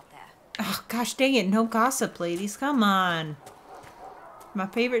safe out there. Oh, gosh dang it. No gossip, ladies. Come on. My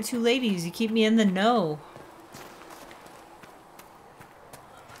favorite two ladies. You keep me in the know.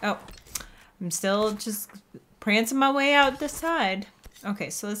 Oh. I'm still just prancing my way out this side. Okay,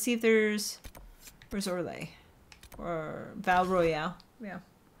 so let's see if there's... Where's Orlais? Or Val Royale. Yeah.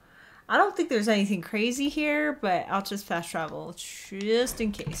 I don't think there's anything crazy here, but I'll just fast travel just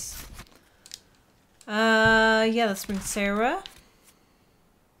in case. Yeah, let's bring Sarah.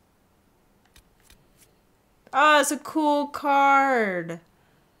 Oh, it's a cool card.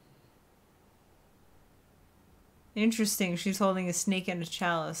 Interesting. She's holding a snake and a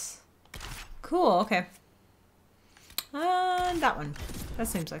chalice. Cool, okay. That one. That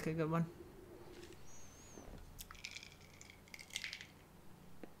seems like a good one.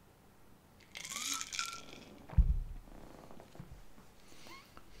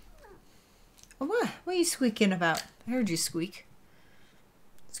 What? What are you squeaking about? I heard you squeak.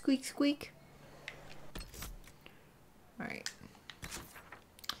 Squeak, squeak. Alright.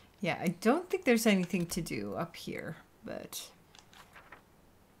 Yeah, I don't think there's anything to do up here, but...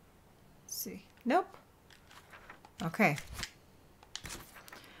 Let's see. Nope. Okay.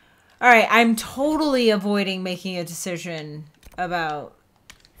 Alright, I'm totally avoiding making a decision about...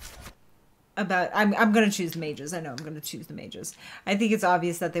 I'm gonna choose the mages. I know I'm gonna choose the mages. I think it's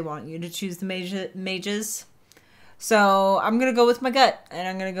obvious that they want you to choose the mages. So I'm gonna go with my gut, and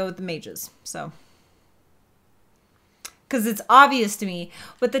I'm gonna go with the mages. So, because it's obvious to me.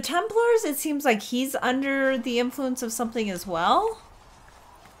 With the Templars, it seems like he's under the influence of something as well.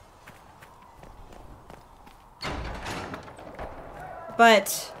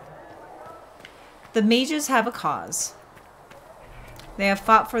 But the mages have a cause. They have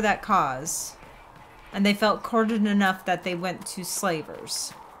fought for that cause, and they felt courted enough that they went to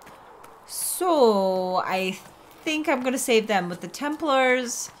slavers. So I think I'm gonna save them. With the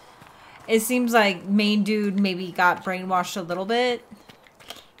Templars, it seems like main dude maybe got brainwashed a little bit.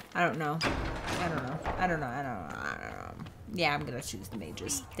 I don't know. I don't know. Yeah, I'm gonna choose the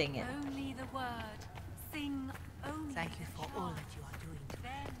mages. Dang it. Thank you for all that you are doing.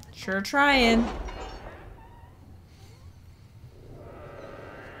 Sure trying.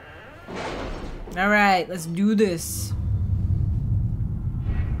 Alright, let's do this.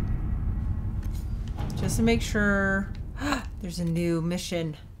 Just to make sure... There's a new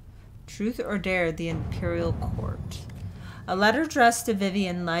mission. Truth or Dare, the Imperial Court. A letter addressed to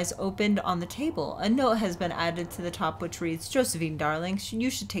Vivian lies opened on the table. A note has been added to the top which reads, Josephine, darling, you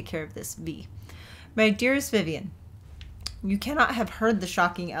should take care of this, V. My dearest Vivian, You cannot have heard the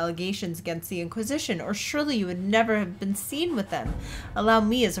shocking allegations against the Inquisition, or surely you would never have been seen with them. Allow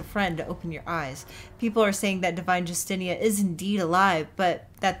me as a friend to open your eyes. People are saying that Divine Justinia is indeed alive, but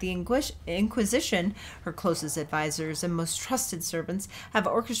that the Inquisition, her closest advisors and most trusted servants, have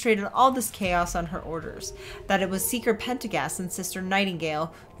orchestrated all this chaos on her orders. That it was Seeker Pentagast and Sister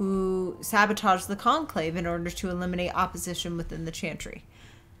Nightingale who sabotaged the Conclave in order to eliminate opposition within the Chantry.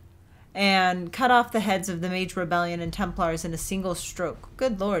 And cut off the heads of the Mage Rebellion and Templars in a single stroke.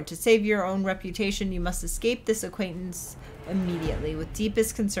 Good lord, to save your own reputation, you must escape this acquaintance immediately. With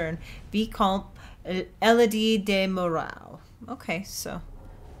deepest concern, Vicomte Elodie de Morale. Okay, so...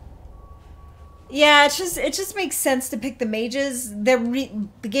 yeah, it just makes sense to pick the mages. The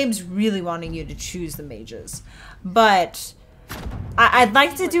game's really wanting you to choose the mages. But... I'd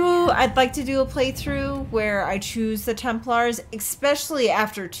like to do a playthrough where I choose the Templars, especially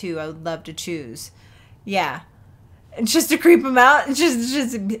after 2. I would love to choose, yeah, just to creep them out.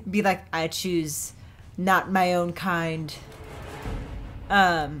 Just be like, I choose not my own kind.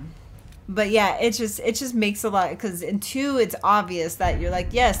 But yeah, it just makes a lot, because in 2 it's obvious that you're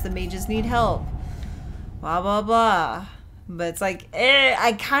like, yes, the mages need help, blah blah blah. But it's like,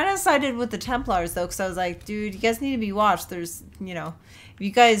 I kind of sided with the Templars, though, because I was like, dude, you guys need to be watched. There's, you know, if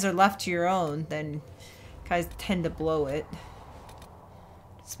you guys are left to your own, then guys tend to blow it.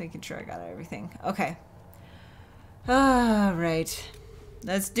 Just making sure I got everything. Okay. All right.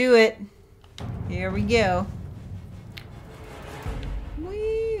 Let's do it. Here we go.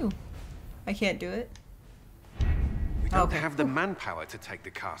 Woo! I can't do it. We don't have the manpower to take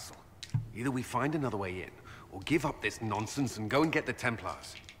the castle. Either we find another way in, or give up this nonsense and go and get the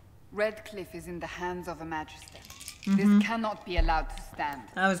Templars. Redcliffe is in the hands of a Magister. This cannot be allowed to stand.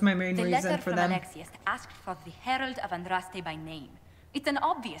 That was my main reason for them. The letter from Alexius asked for the Herald of Andraste by name. It's an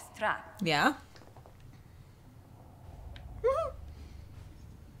obvious trap. Yeah.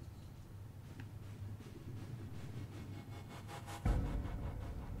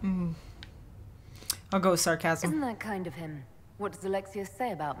 I'll go with sarcasm. Isn't that kind of him? What does Alexius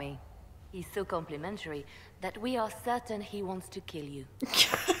say about me? He's so complimentary that we are certain he wants to kill you.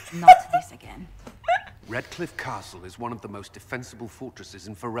 Not this again. Redcliffe Castle is one of the most defensible fortresses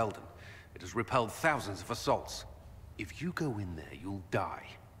in Ferelden. It has repelled thousands of assaults. If you go in there, you'll die.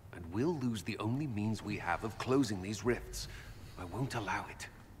 And we'll lose the only means we have of closing these rifts. I won't allow it.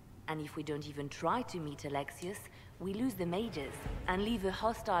 And if we don't even try to meet Alexius, we lose the mages and leave a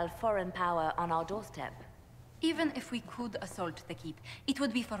hostile foreign power on our doorstep. Even if we could assault the keep, it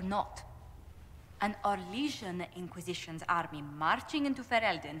would be for naught. An Orlesian Inquisition's army marching into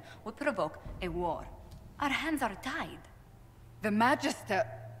Ferelden would provoke a war. Our hands are tied. The Magister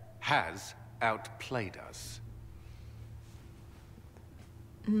has outplayed us.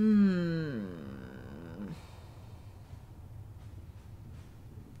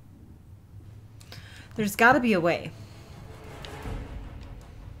 There's got to be a way.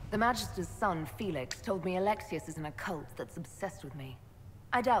 The Magister's son, Felix, told me Alexius is in a cult that's obsessed with me.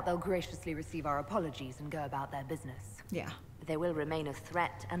 I doubt they'll graciously receive our apologies and go about their business. Yeah. They will remain a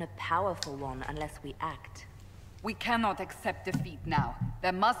threat, and a powerful one, unless we act. We cannot accept defeat now.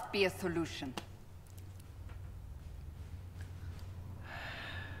 There must be a solution.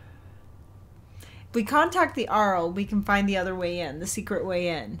 If we contact the Arl, we can find the other way in, the secret way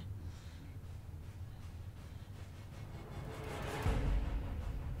in.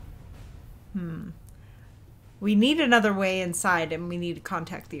 We need another way inside, and we need to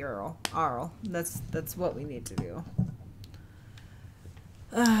contact the Arl. That's what we need to do.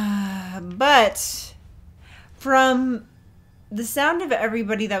 But from the sound of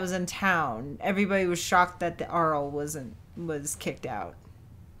everybody that was in town, everybody was shocked that the Arl was kicked out.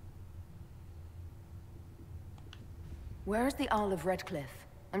 Where's the Arl of Redcliffe?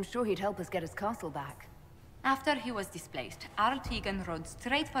 I'm sure he'd help us get his castle back. After he was displaced, Arl Tegan rode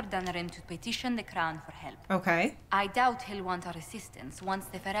straight for Dunrim to petition the Crown for help. Okay. I doubt he'll want our assistance once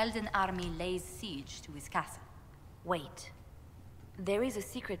the Ferelden army lays siege to his castle. Wait. There is a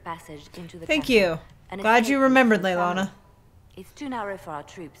secret passage into the Thank castle. you. Glad you remembered, Leilana. It's too narrow for our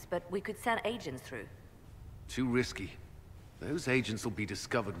troops, but we could send agents through. Too risky. Those agents will be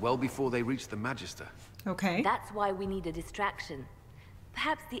discovered well before they reach the Magister. Okay. That's why we need a distraction.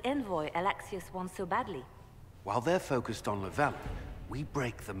 Perhaps the envoy Alexius wants so badly. While they're focused on Lavelle, we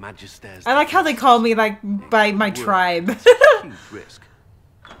break the Magister's... I like how they call me, like, by my tribe. Huge risk.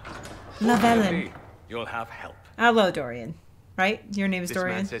 Lavelle. You'll have help. Hello, Dorian. Right? Your name is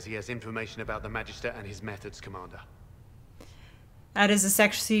Dorian? This man says he has information about the Magister and his methods, Commander. That is a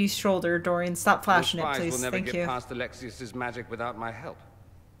sexy shoulder, Dorian. Stop flashing it, please. Will never Thank get you. past Alexius's magic without my help.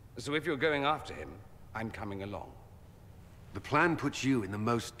 So if you're going after him, I'm coming along. The plan puts you in the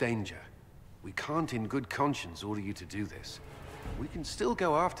most danger. We can't in good conscience order you to do this. We can still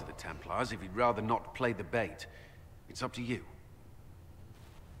go after the Templars if you'd rather not play the bait. It's up to you.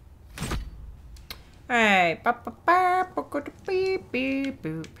 Alright.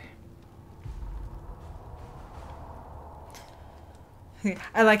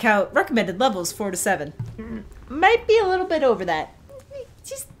 I like how recommended levels 4 to 7. Might be a little bit over that.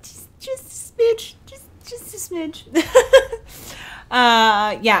 Just a smidge. Just a smidge.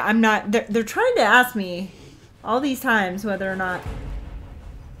 Yeah, I'm not. They're trying to ask me all these times whether or not.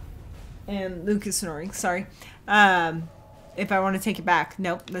 And Luke is snoring. Sorry. If I want to take it back.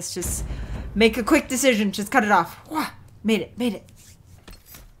 Nope. Let's just make a quick decision. Just cut it off. Made it.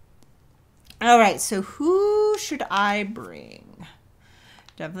 All right. So who should I bring?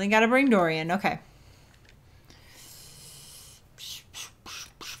 Definitely got to bring Dorian. Okay.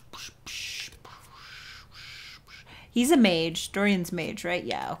 He's a mage. Dorian's mage, right?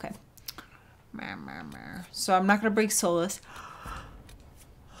 Yeah, okay. So I'm not going to bring Solus.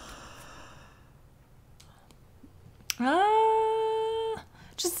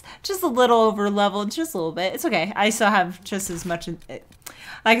 Just a little over leveled. Just a little bit. It's okay. I still have just as much. Like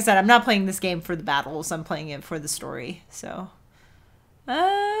I said, I'm not playing this game for the battles. I'm playing it for the story. So.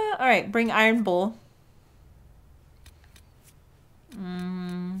 Alright, bring Iron Bull.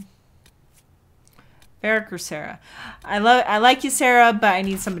 Varric or Sarah? I like you, Sarah, but I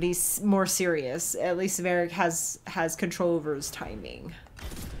need somebody more serious. At least Varric has control over his timing.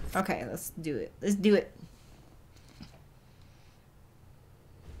 Okay, let's do it. Let's do it.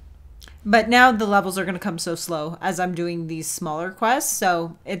 But now the levels are going to come so slow as I'm doing these smaller quests,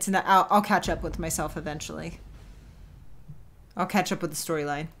 so it's not, I'll catch up with myself eventually. I'll catch up with the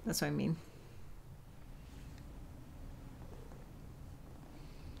storyline. That's what I mean.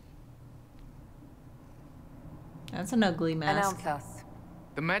 That's an ugly mask. Announce us.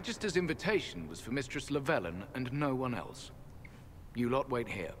 The Magister's invitation was for Mistress Llewellyn and no one else. You lot wait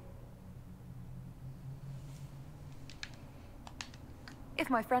here. If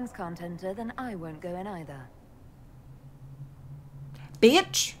my friends can't enter, then I won't go in either.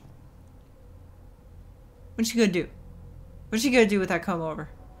 Bitch! What's she gonna do? What's she gonna do with that comb over?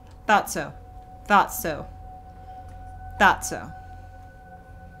 Thought so. Thought so. Thought so.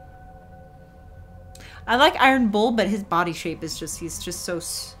 I like Iron Bull, but his body shape is just, he's just so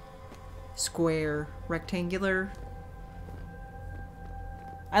square, rectangular.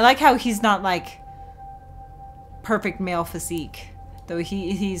 I like how he's not like perfect male physique, though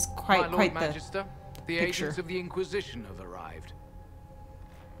he's quite My Lord the Magister, the picture. agents of the Inquisition have arrived.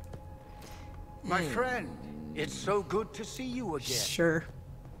 My friend, it's so good to see you again. Sure.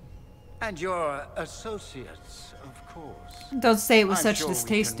 And your associates, of course. Don't say it with I'm such sure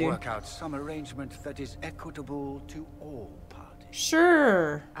distaste, we dude. can work out some arrangement that is equitable to all parties.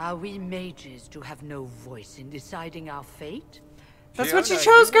 Sure. Are we mages to have no voice in deciding our fate? That's what you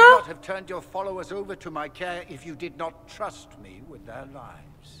Fiona, chose, you girl? would not have turned your followers over to my care if you did not trust me with their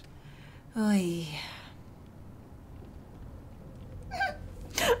lives. Oy.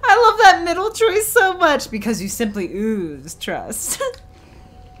 I love that middle choice so much because you simply ooze trust.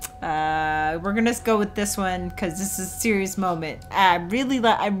 We're gonna go with this one because this is a serious moment. I really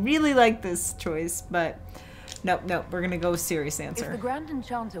like this choice, but nope, we're gonna go with serious answer. If the Grand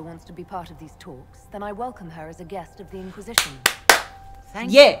Enchanter wants to be part of these talks, then I welcome her as a guest of the Inquisition.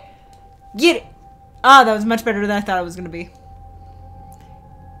 Thank you. Get it! Ah, that was much better than I thought it was gonna be.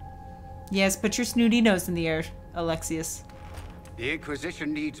 Yes, put your snooty nose in the air, Alexius. The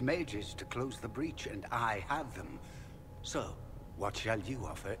Inquisition needs mages to close the breach, and I have them. So, what shall you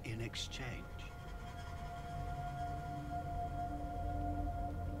offer in exchange?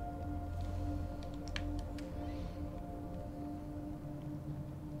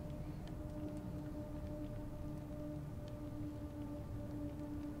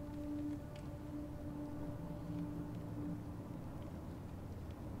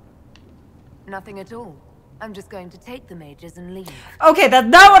 Nothing at all. I'm just going to take the mages and leave. Okay, that's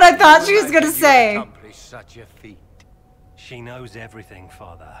not what I thought she was gonna say. Accomplish such a feat. She knows everything,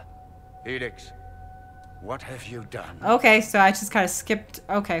 Father. Felix, what have you done? Okay, so I just kind of skipped.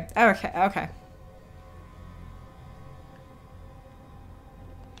 Okay.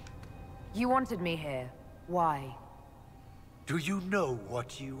 You wanted me here. Why? Do you know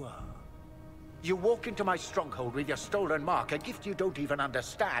what you are? You walk into my stronghold with your stolen mark, a gift you don't even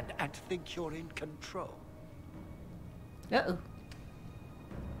understand, and think you're in control. Uh-oh.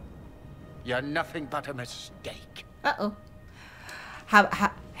 You're nothing but a mistake. Uh-oh. How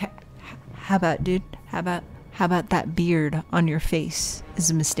about, dude? How about that beard on your face is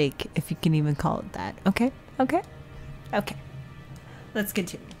a mistake, if you can even call it that? Okay? Okay. Let's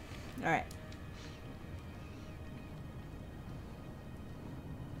continue. Alright.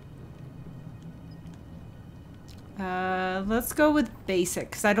 Let's go with basic,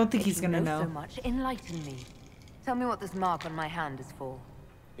 because I don't think he's gonna know. So much. Enlighten me. Tell me what this mark on my hand is for.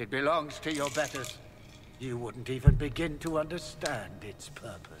 It belongs to your betters. You wouldn't even begin to understand its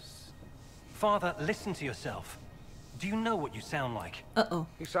purpose. Father, listen to yourself. Do you know what you sound like? Uh-oh.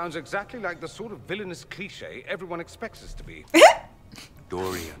 He sounds exactly like the sort of villainous cliche everyone expects us to be.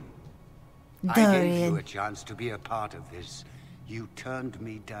 Dorian. I gave you a chance to be a part of this. You turned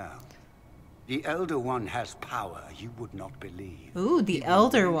me down. The Elder One has power you would not believe. Ooh, the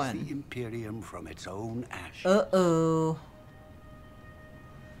Elder One. The Imperium from its own ashes. Uh-oh.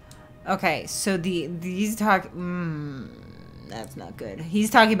 Okay, so these talk. That's not good. He's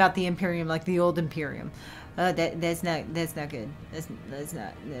talking about the Imperium, like the old Imperium. That's not good. That's not good.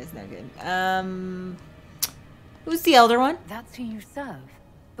 Who's the Elder One? That's who you serve.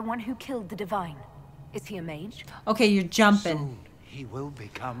 The one who killed the Divine. Is he a mage? Okay, you're jumping. Soon he will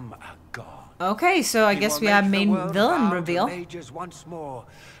become a god. Okay, so I guess we have main villain reveal. Mages once more.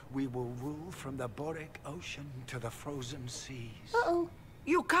 We will rule from the Boric Ocean to the frozen seas. Uh-oh.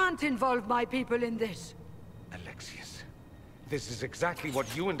 You can't involve my people in this. Alexius, this is exactly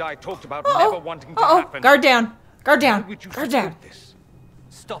what you and I talked about never wanting to happen. Guard down. Guard down. Guard down.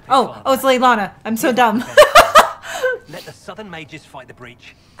 Stop it, Oh, it's Leilana. I'm so dumb. Let the Southern Mages fight the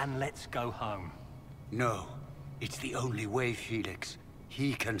breach, and let's go home. No, it's the only way, Felix.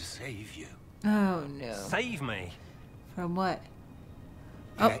 He can save you. Oh no. Save me? From what?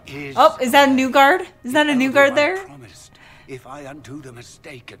 Is is that a new guard? Is that a new guard there? Promised if I undo the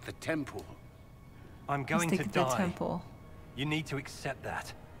mistake at the temple. I'm going to die. The temple. You need to accept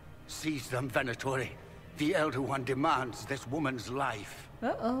that. Seize them, Venatori. The Elder One demands this woman's life.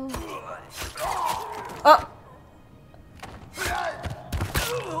 Uh-oh. Oh!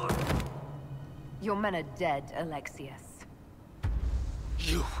 Your men are dead, Alexius.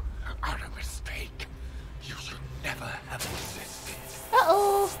 You are a mistake. You should never have resisted.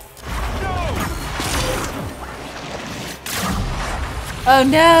 Uh-oh. Oh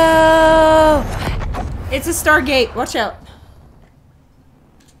no! It's a Stargate. Watch out.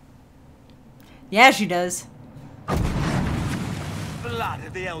 Yeah, she does. Blood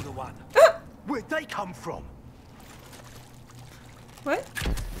of the Elder One. Where'd they come from? What?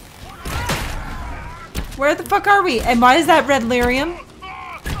 Where the fuck are we? And why is that red lyrium?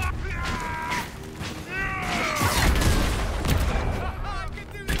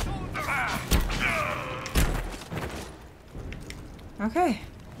 Okay.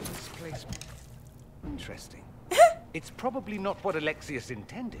 This place... Interesting. It's probably not what Alexius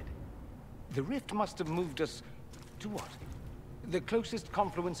intended. The rift must have moved us to what? The closest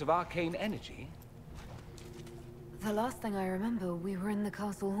confluence of arcane energy? The last thing I remember, we were in the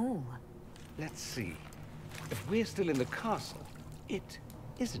castle hall. Let's see. If we're still in the castle, it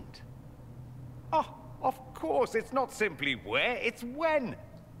isn't. Oh, of course, it's not simply where, it's when.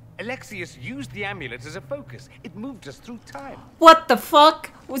 Alexius used the amulet as a focus. It moved us through time. What the fuck?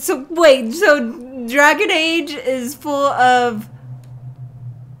 So, wait, so Dragon Age is full of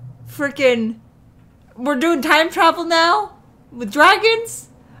freaking... We're doing time travel now? With dragons?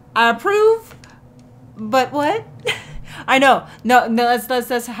 I approve. But what? I know. No,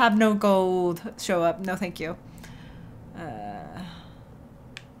 let's have no gold show up. No, thank you.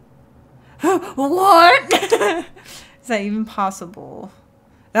 What? Is that even possible?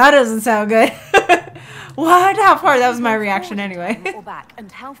 That doesn't sound good. What? How far? That was my reaction anyway. Or back,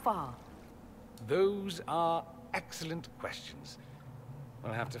 and how far? Those are excellent questions.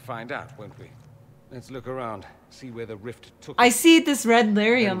 We'll have to find out, won't we? Let's look around, see where the rift took us. I see this red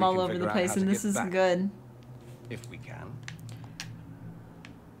lyrium all over the place, and this isn't good. If we can.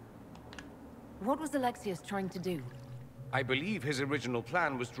 What was Alexius trying to do? I believe his original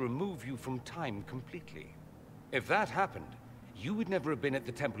plan was to remove you from time completely. If that happened, you would never have been at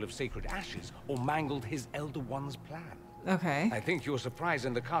the Temple of Sacred Ashes or mangled his Elder One's plan. Okay. I think your surprise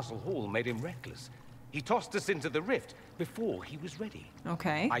in the castle hall made him reckless. He tossed us into the rift before he was ready.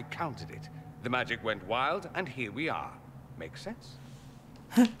 Okay. I counted it. The magic went wild, and here we are. Makes sense?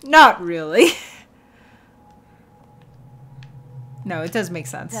 Not really. No, it does make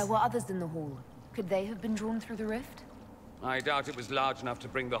sense. There were others in the hall. Could they have been drawn through the rift? I doubt it was large enough to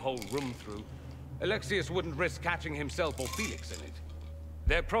bring the whole room through. Alexius wouldn't risk catching himself or Felix in it.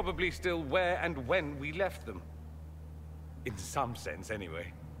 They're probably still where and when we left them. In some sense,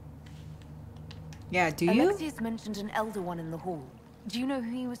 anyway. Yeah, do you? Alexius mentioned an Elder One in the hall. Do you know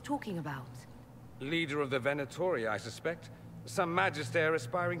who he was talking about? Leader of the Venatori, I suspect. Some magister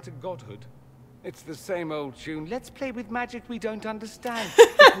aspiring to godhood. It's the same old tune. Let's play with magic we don't understand.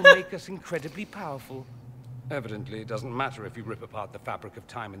 It will make us incredibly powerful. Evidently, it doesn't matter if you rip apart the fabric of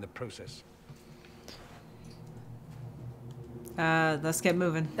time in the process. Let's get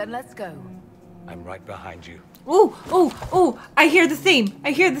moving. Then let's go. I'm right behind you. Ooh, ooh, ooh! I hear the theme.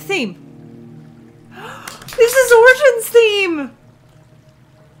 I hear the theme. This is Origins theme.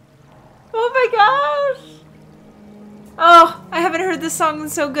 Oh my gosh! Oh, I haven't heard this song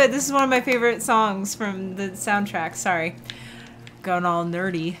so good. This is one of my favorite songs from the soundtrack. Sorry, going all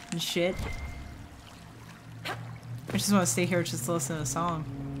nerdy and shit. I just want to stay here just to listen to the song.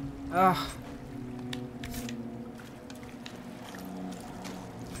 Ugh.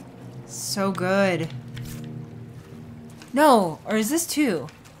 So good. No, or is this 2?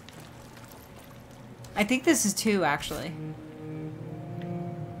 I think this is 2, actually.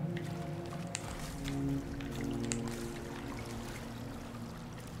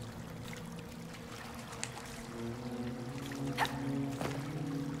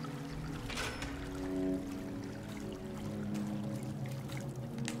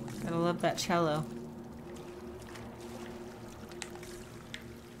 Gotta love that cello.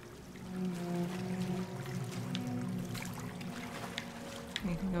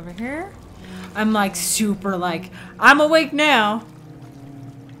 Anything over here? I'm like super like, I'm awake now.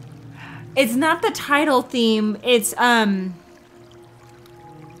 It's not the title theme. It's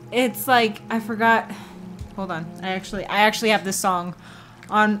like, I forgot. Hold on. I actually have this song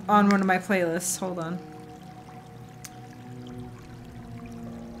on one of my playlists. Hold on.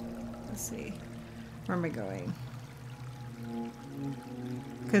 Let's see. Where am I going?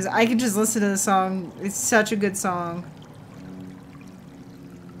 Because I can just listen to the song. It's such a good song.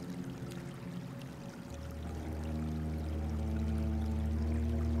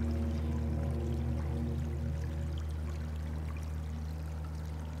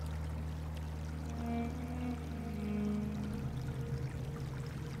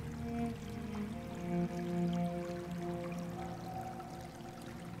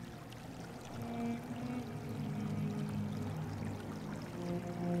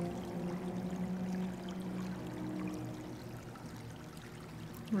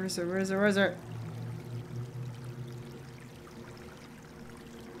 Where is it?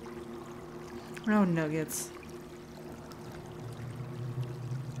 Oh, nuggets.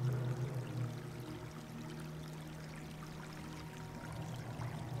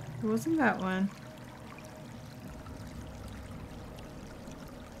 It wasn't that one.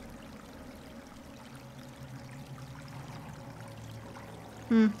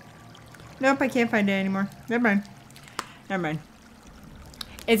 Nope, I can't find it anymore. Never mind. Never mind.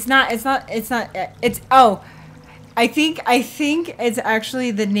 Oh, I think it's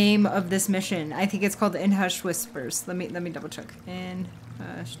actually the name of this mission. I think it's called In Hushed Whispers. Let me double check. In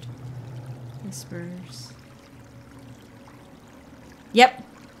Hushed Whispers. Yep.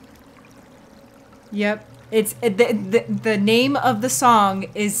 It's the name of the song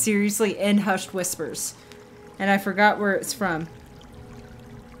is seriously In Hushed Whispers. And I forgot where it's from.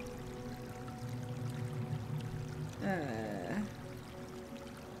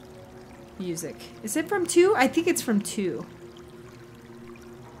 Music. Is it from 2? I think it's from 2.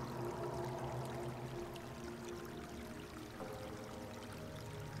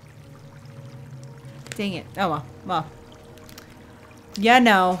 Dang it. Oh well. Well. Yeah,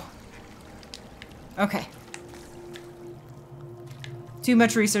 no. Okay. Too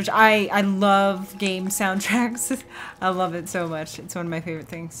much research. I love game soundtracks. I love it so much. It's one of my favorite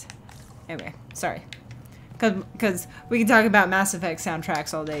things. Anyway, sorry. Because we can talk about Mass Effect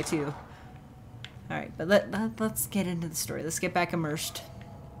soundtracks all day too. Alright, but let's get into the story. Let's get back immersed.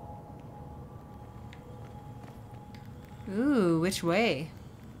 Ooh, which way?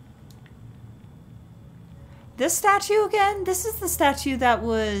 This statue again? This is the statue that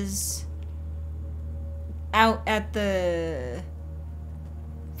was out at the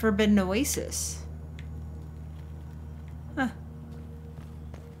Forbidden Oasis. Huh.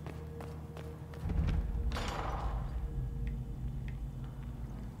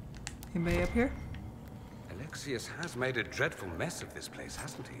 Anybody up here? Alexius has made a dreadful mess of this place,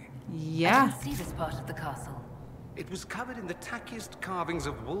 hasn't he? Yeah. I didn't see this part of the castle. It was covered in the tackiest carvings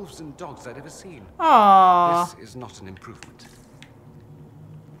of wolves and dogs I'd ever seen. Aww. This is not an improvement.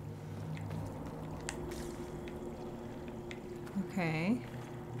 Okay.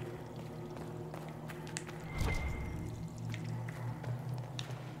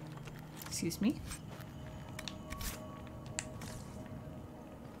 Excuse me.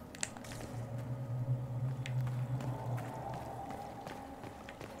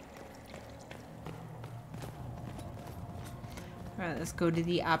 Alright, let's go to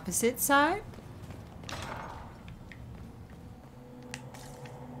the opposite side.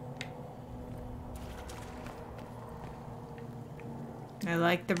 I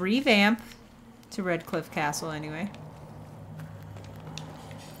like the revamp to Redcliffe Castle anyway.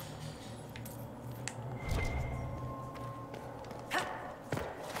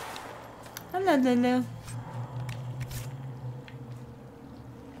 Hello, hello.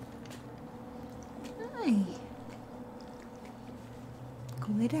 Hi. Go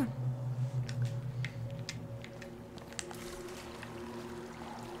lay down.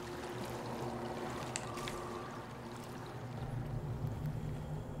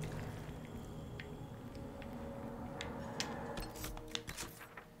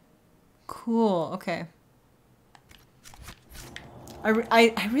 Cool, okay.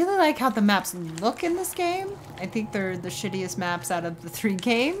 I really like how the maps look in this game. I think they're the shittiest maps out of the 3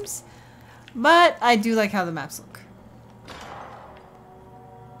 games. But I do like how the maps look.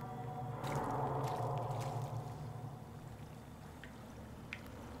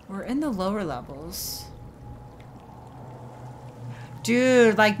 We're in the lower levels.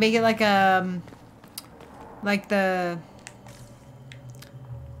 Dude, like make it like the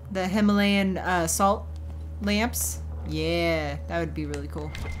Himalayan salt lamps. Yeah, that would be really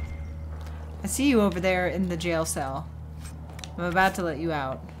cool. I see you over there in the jail cell. I'm about to let you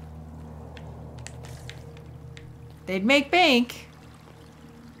out. They'd make bank.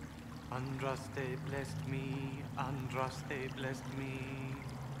 Andraste blessed me, Andraste blessed me.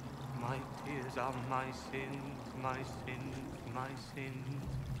 My tears are my sins, my sins, my sins.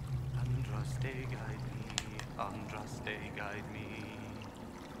 Andraste guide me, Andraste guide me.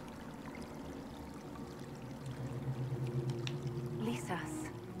 Lisas.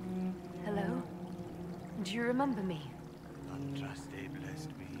 Hello? Do you remember me? Andraste blessed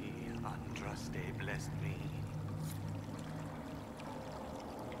me, Andraste blessed me.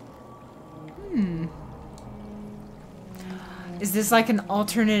 Hmm. Is this like an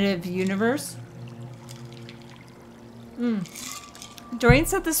alternative universe? Hmm. Dorian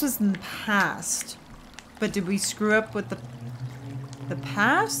said this was in the past. But did we screw up with the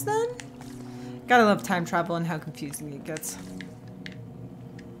past then? Gotta love time travel and how confusing it gets.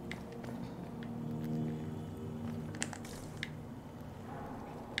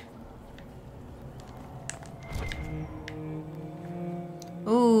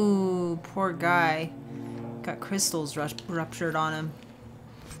 Ooh, poor guy. Got crystals ruptured on him.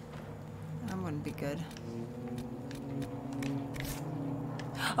 That wouldn't be good.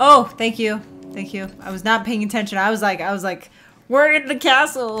 Oh, thank you. Thank you. I was not paying attention. I was like, we're in the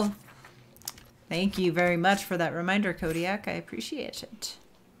castle. Thank you very much for that reminder, Kodiak. I appreciate it.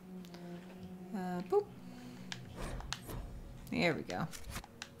 Boop. There we go.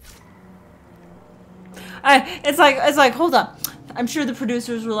 It's like, hold up. I'm sure the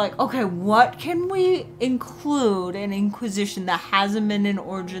producers were like, okay, what can we include in Inquisition that hasn't been in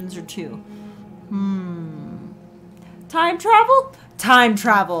Origins or 2? Time travel? Time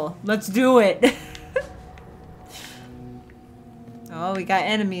travel. Let's do it. Oh, we got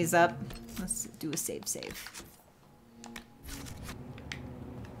enemies up. Let's do a save.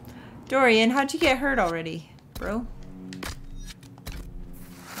 Dorian, how'd you get hurt already, bro?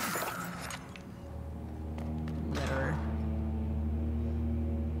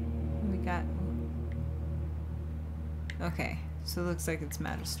 Okay, so it looks like it's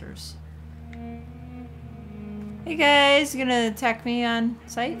Magisters. Hey guys, you gonna attack me on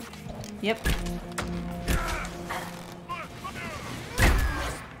sight? Yep.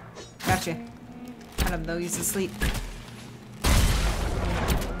 Gotcha. Got him though, he's asleep.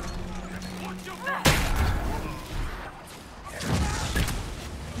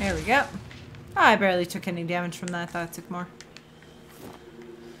 There we go. Oh, I barely took any damage from that. I thought I took more.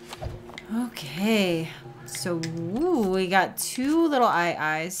 Okay. So, ooh, we got 2 little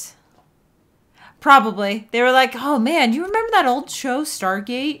eyes. Probably. They were like, oh man, you remember that old show,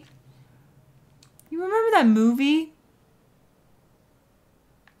 Stargate? You remember that movie?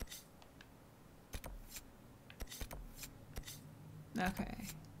 Okay.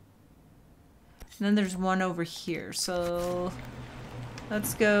 And then there's one over here, so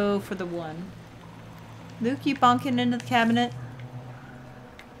let's go for the one. Luke, you bonking into the cabinet?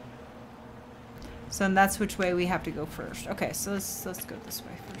 So that's which way we have to go first. Okay, so let's go this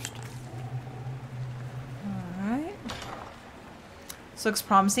way first. Alright. This looks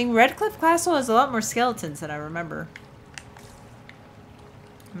promising. Redcliffe Castle has a lot more skeletons than I remember.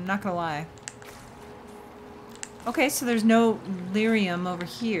 I'm not gonna lie. Okay, so there's no lyrium over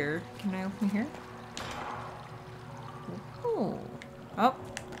here. Can I open here? Oh. Oh.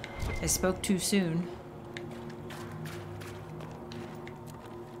 I spoke too soon.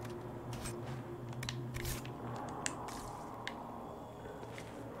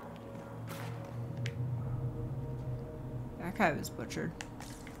 That guy was butchered.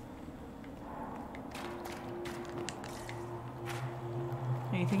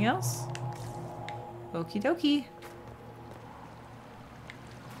 Anything else? Okie dokie.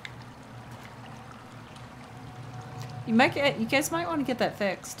 You guys might want to get that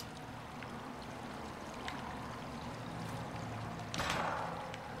fixed.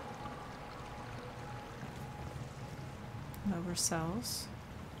 Over cells.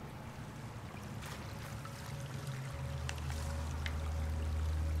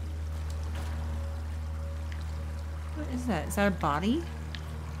 What is that? Is that a body?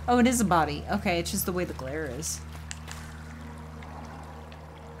 Oh, it is a body. Okay, it's just the way the glare is.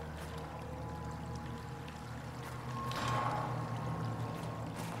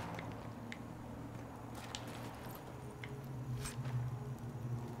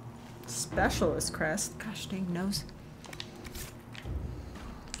 Specialist crest. Gosh dang nose.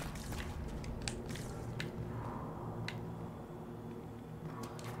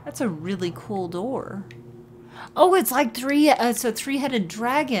 That's a really cool door. Oh, it's like it's a three-headed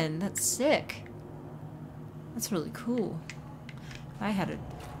dragon. That's sick. That's really cool. I had a...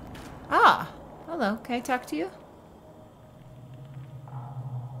 Ah! Hello, can I talk to you?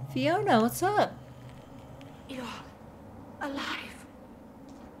 Fiona, what's up? You're alive.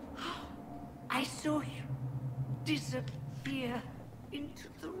 I saw you disappear into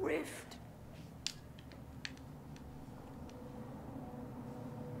the rift.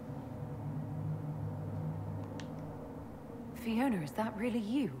 Fiona, is that really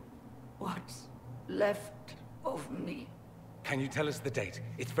you? What's left of me? Can you tell us the date?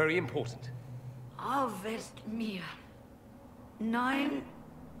 It's very important. Harvest Mia.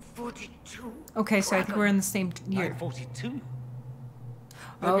 942. Okay, so I think we're in the same year. 942?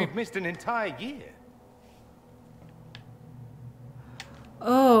 Oh. We've missed an entire year.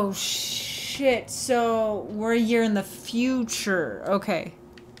 Oh, shit. So, we're a year in the future. Okay.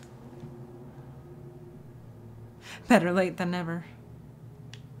 Better late than never.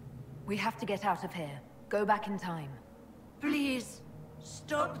 We have to get out of here. Go back in time. Please,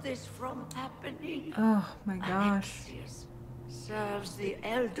 stop this from happening. Oh, my gosh. Alexius serves the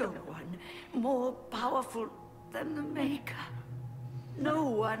Elder One, more powerful than the Maker. No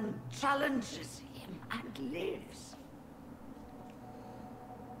one challenges him and lives.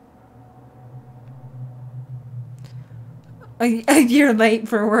 A year late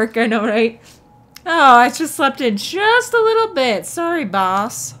for work, I know, right? Oh, I just slept in just a little bit. Sorry,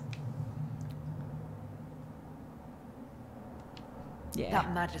 boss. Yeah.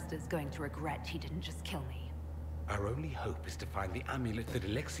 That Magister's going to regret he didn't just kill me. Our only hope is to find the amulet that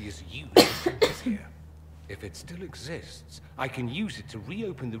Alexius used to send us here. If it still exists, I can use it to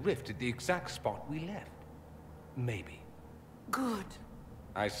reopen the rift at the exact spot we left. Maybe. Good.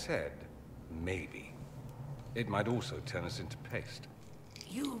 I said, maybe. It might also turn us into paste.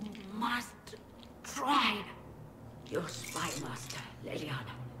 You must try. Your spy master,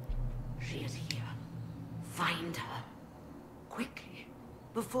 Leliana. She is here. Find her. Quickly.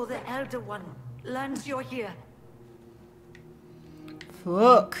 Before the Elder One learns you're here.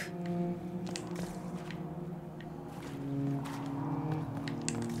 Fuck.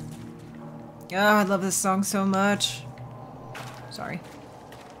 Oh, I love this song so much. Sorry.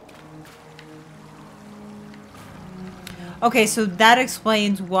 Okay, so that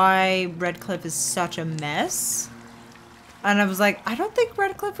explains why Redcliffe is such a mess. And I was like, I don't think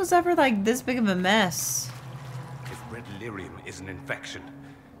Redcliffe was ever like this big of a mess. If red lyrium is an infection,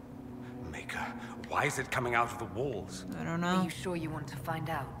 Maker, why is it coming out of the walls? I don't know. Are you sure you want to find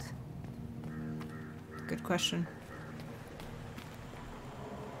out? Good question.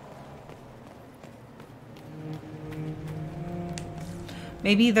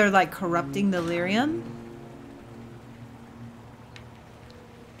 Maybe they're like corrupting the lyrium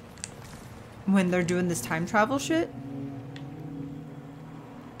when they're doing this time travel shit.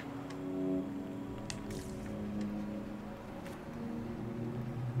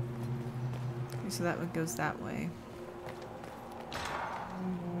 Okay, so that one goes that way.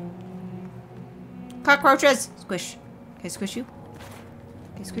 Cockroaches! Squish. Can I squish you?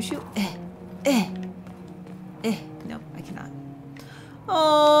 Can I squish you? No, I cannot.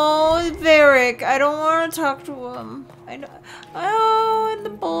 Oh, Varric. I don't want to talk to him. I know. Oh, and the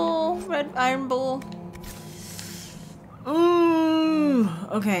bull. Red iron bull.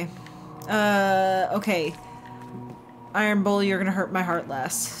 Okay. Okay. Iron bull, you're gonna hurt my heart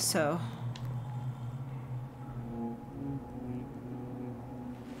less, so.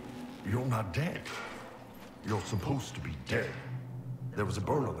 You're not dead. You're supposed to be dead. There was a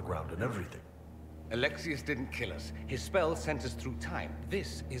burn on the ground and everything. Alexius didn't kill us. His spell sent us through time.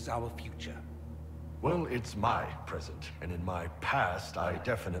 This is our future. Well, it's my present, and in my past, I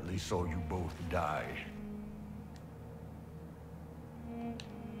definitely saw you both die.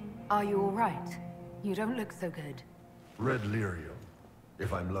 Are you all right? You don't look so good. Red lyrium.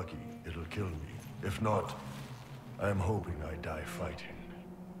 If I'm lucky, it'll kill me. If not, I'm hoping I die fighting.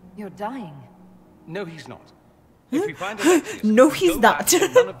 You're dying. No, he's not. If we find Alexius, no, he's not.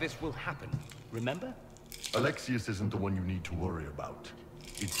 None of this will happen. Remember? Alexius isn't the one you need to worry about.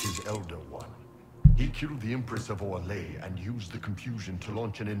 It's his Elder One. He killed the Empress of Orlais and used the confusion to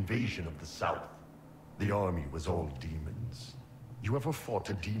launch an invasion of the South. The army was all demons. You ever fought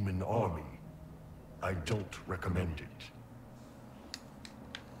a demon army? I don't recommend it.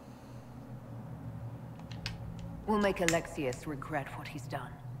 We'll make Alexius regret what he's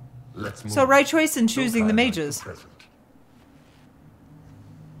done. Let's move. So right choice in choosing the mages.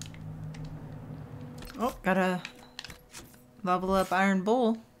 Oh, gotta level up Iron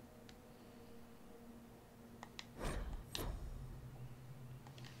Bull.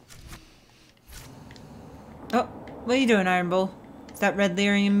 Oh, what are you doing, Iron Bull? Is that red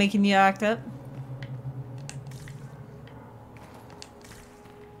lyrium making you act up?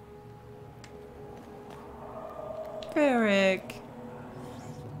 Eric.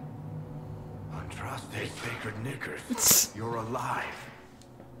 Andraste Sacred Knickers, you're alive.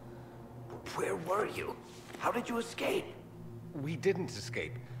 Where were you? How did you escape? We didn't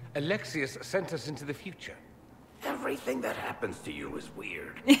escape. Alexius sent us into the future. Everything that happens to you is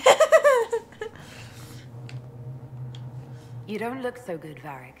weird. You don't look so good,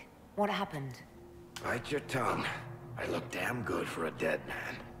 Varric. What happened? Bite your tongue. I look damn good for a dead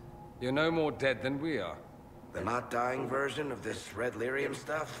man. You're no more dead than we are. The not dying version of this red lyrium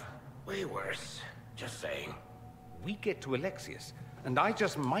stuff? Way worse. Just saying. We get to Alexius, and I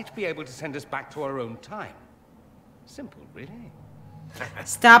just might be able to send us back to our own time. Simple, really.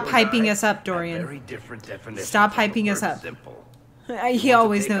 Stop hyping us up, Dorian. Very different definition. Stop hyping us up. Simple. He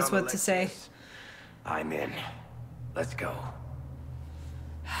always knows what to say. I'm in. Let's go.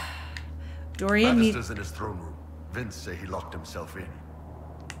 Dorian needs... Lannister's in his throne room. Vince say he locked himself in.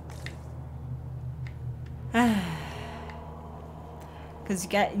 Because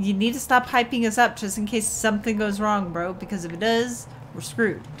you need to stop hyping us up just in case something goes wrong, bro. Because if it does, we're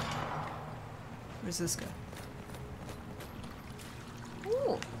screwed. Where's this go?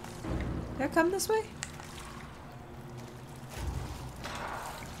 Ooh. Did I come this way?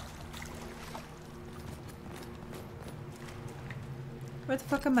 Where the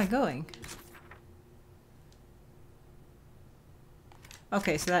fuck am I going?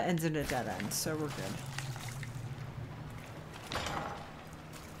 Okay, so that ends in a dead end, so we're good.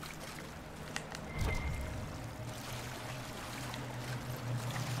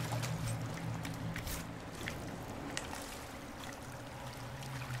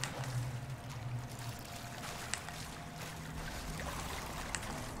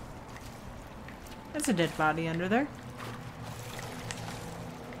 There's a dead body under there.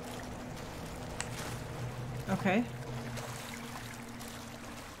 Okay.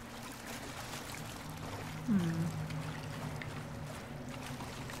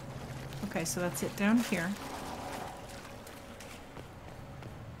 Okay, so that's it down here.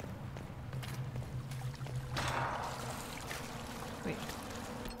 Wait.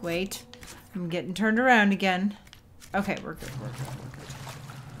 Wait. I'm getting turned around again. Okay, we're good, we're good,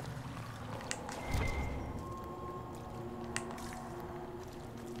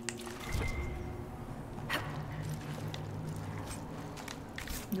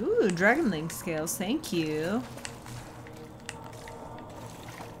 we're good. Ooh, Dragon Link scales, thank you.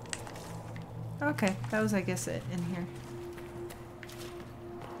 Okay, that was, I guess, it in here.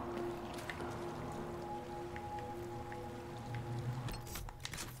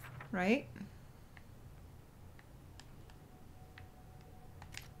 Right?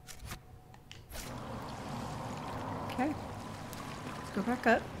 Okay. Let's go back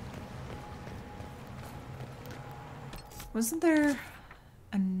up. Wasn't there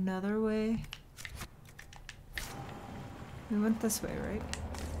another way? We went this way, right?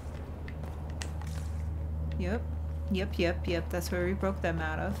 Yep. Yep. That's where we broke them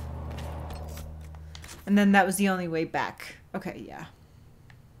out of. And then that was the only way back. Okay, yeah.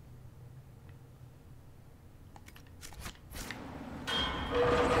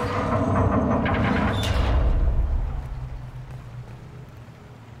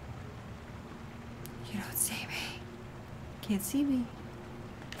 You don't see me. Can't see me.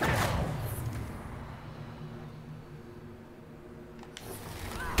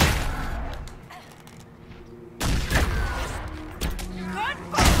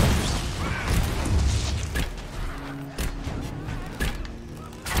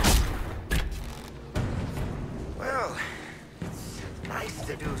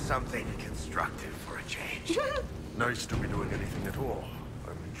 something constructive for a change. Nice to be doing anything at all.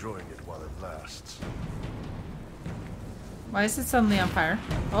 I'm enjoying it while it lasts. Why is it suddenly on fire?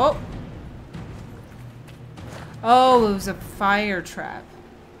 Oh! Oh, it was a fire trap.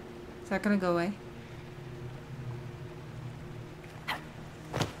 Is that gonna go away?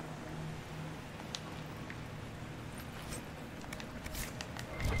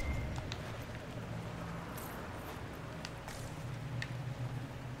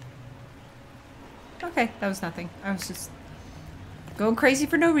 Okay, that was nothing. I was just going crazy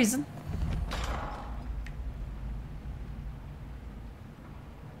for no reason.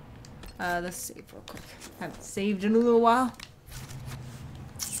 Let's save real quick. Haven't saved in a little while.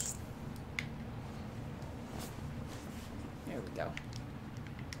 There we go.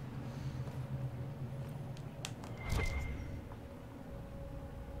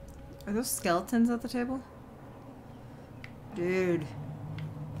 Are those skeletons at the table? Dude.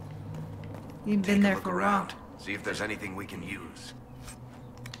 You've been there for a while. See if there's anything we can use.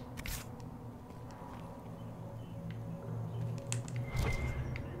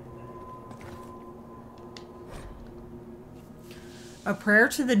 A prayer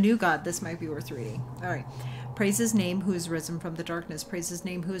to the new god. This might be worth reading. Alright. Praise his name who is risen from the darkness. Praise his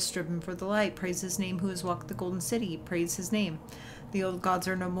name who is striven for the light. Praise his name who has walked the golden city. Praise his name. The old gods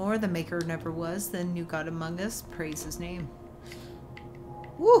are no more. The maker never was. The new god among us. Praise his name.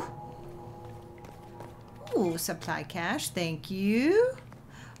 Woo! Ooh, supply cache. Thank you.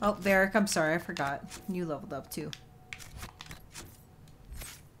 Oh, Varric, I'm sorry. I forgot. You leveled up too.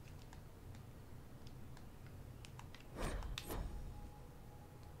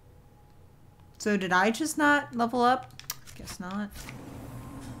 So did I just not level up? Guess not.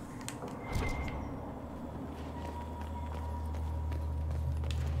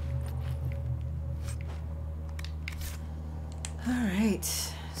 Alright.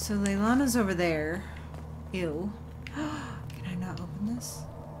 So Leilana's over there. Ew. Can I not open this?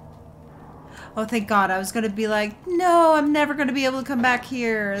 Oh, thank God. I was going to be like, no, I'm never going to be able to come back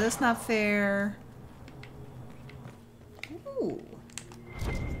here. That's not fair. Ooh.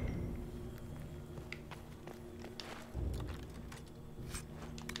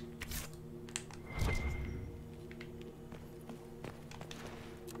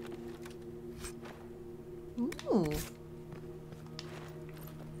 Ooh.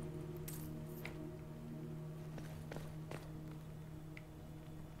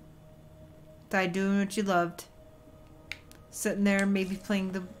 Died doing what you loved. Sitting there, maybe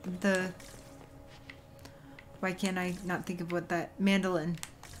playing the... Why can't I not think of what that... Mandolin.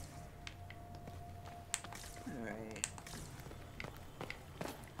 Alright.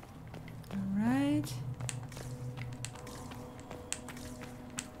 Alright.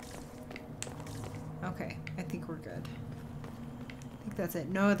 Okay, I think we're good. I think that's it.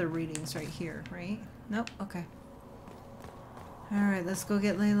 No other readings right here, right? Nope, okay. Alright, let's go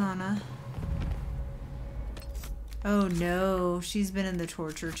get Leilana. Oh no, she's been in the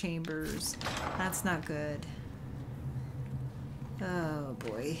torture chambers. That's not good. Oh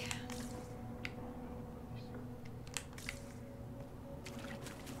boy.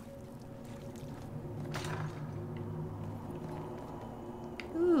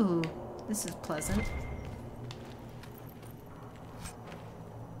 Ooh, this is pleasant.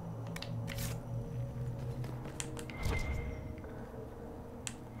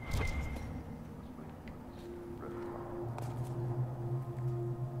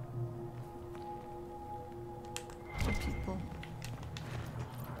 People.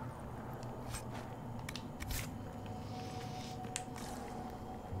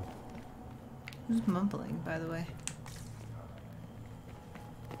 Who's mumbling, by the way?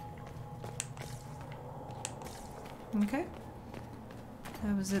 Okay.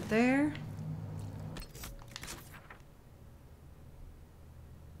 That was it there.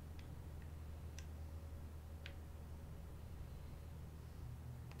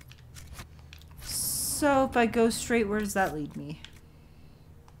 So if I go straight, where does that lead me?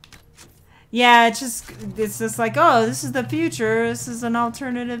 Yeah, it's just like, oh, this is the future. This is an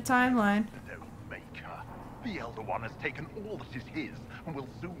alternative timeline. No maker. The Elder One has taken all that is his and will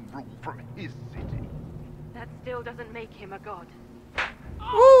soon rule from his city. That still doesn't make him a god.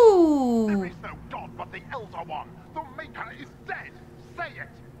 Ooh! There is no god but the Elder One. The Maker is dead. Say it.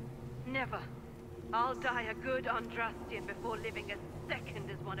 Never. I'll die a good Andrastian before living a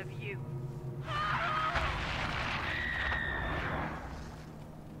second as one of you.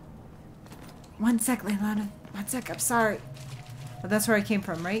 One sec, Leilana. One sec, I'm sorry. Oh, that's where I came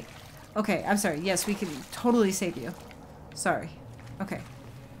from, right? Okay, I'm sorry. Yes, we can totally save you. Sorry. Okay.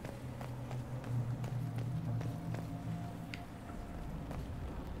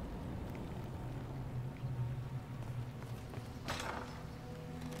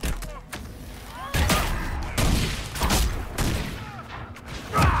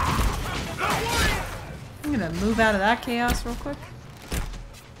 I'm gonna move out of that chaos real quick.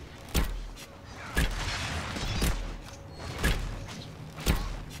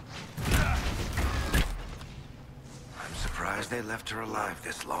 I'm surprised they left her alive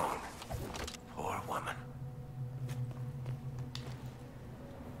this long. Poor woman.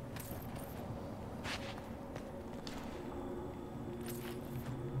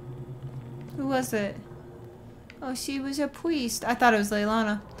 Who was it? Oh, she was a priest. I thought it was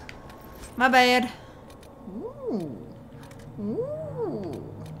Leilana. My bad. Ooh. Ooh.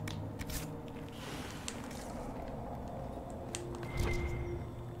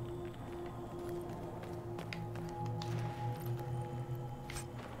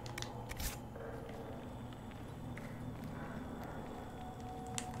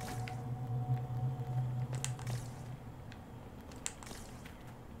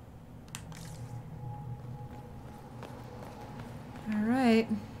 All right.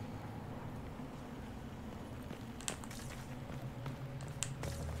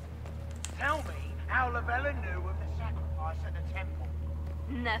 Tell me how Lavella knew of the sacrifice at the temple.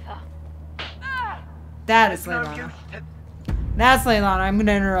 Never. That is Leilana. That's Leilana. I'm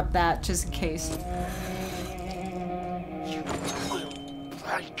gonna interrupt that just in case. You will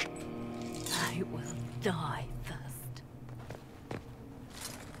break. I will die first.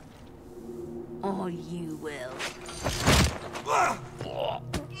 Or you will.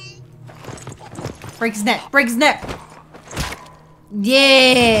 Break his neck. Break his neck.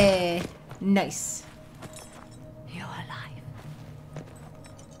 Yeah. Nice. You're alive.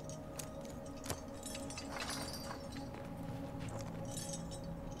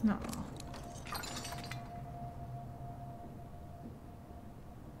 No.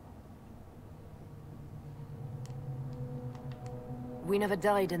 We never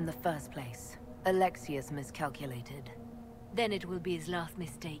died in the first place. Alexius miscalculated. Then it will be his last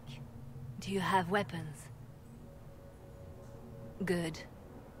mistake. Do you have weapons? Good.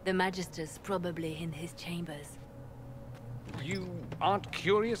 The Magister's probably in his chambers. You aren't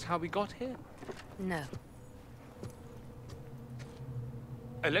curious how we got here? No.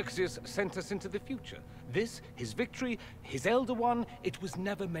 Alexius sent us into the future. This, his victory, his Elder One, it was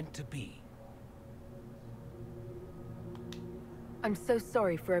never meant to be. I'm so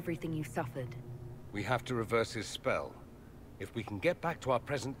sorry for everything you suffered. We have to reverse his spell. If we can get back to our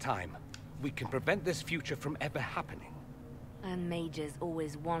present time, we can prevent this future from ever happening. And mages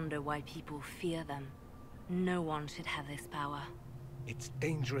always wonder why people fear them. No one should have this power. It's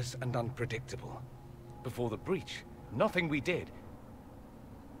dangerous and unpredictable. Before the breach, nothing we did.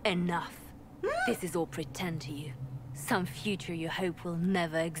 Enough. This is all pretend to you. Some future you hope will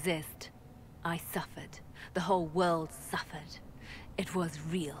never exist. I suffered. The whole world suffered. It was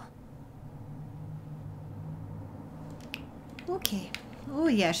real. Okay. Oh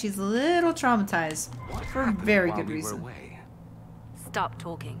yeah, she's a little traumatized. For a very good reason. Stop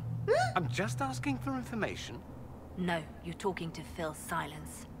talking. I'm just asking for information. No, you're talking to fill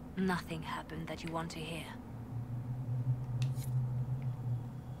silence. Nothing happened that you want to hear.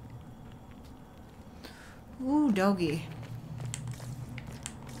 Ooh, doggy.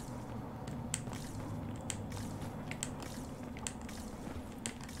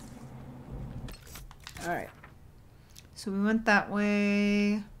 Alright. So we went that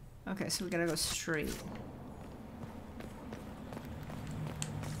way. Okay, so we gotta go straight.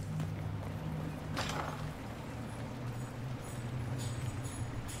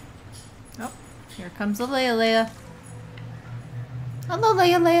 Oh, here comes the Leia. Hello,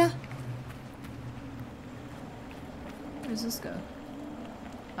 Leia. Where does this go?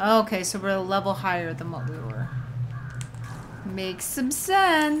 Okay, so we're a level higher than what we were. Makes some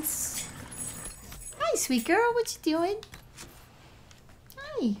sense. Hi, sweet girl. What you doing?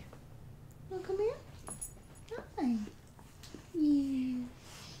 Hi. Wanna come here? Hi. Yeah.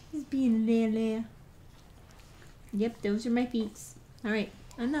 He's being a Leia. Yep, those are my feet. Alright,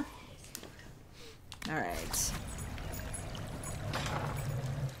 enough. Alright.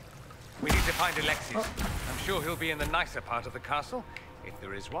 We need to find Alexius. Oh. I'm sure he'll be in the nicer part of the castle, if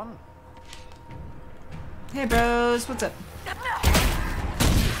there is one. Hey bros, what's up?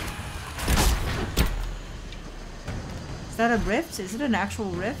 Is that a rift? Is it an actual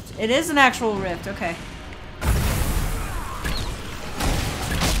rift? It is an actual rift, okay.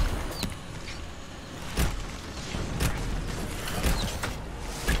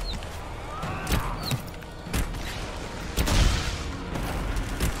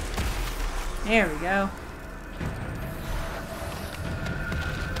 There we go.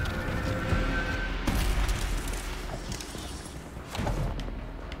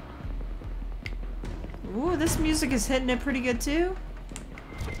 Ooh, this music is hitting it pretty good too.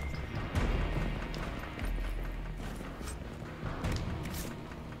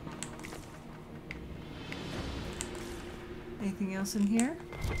 Anything else in here?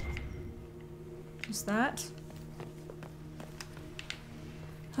 Just that?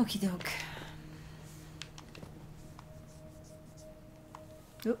 Okie doke.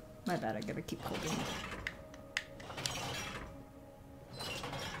 Oh, my bad. I gotta keep holding.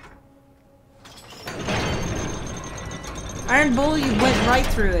 Iron Bull, you went right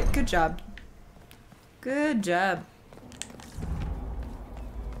through it. Good job. Good job.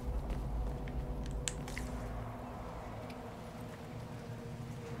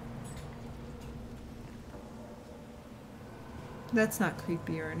 That's not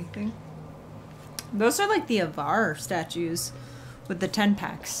creepy or anything. Those are like the Avar statues with the 10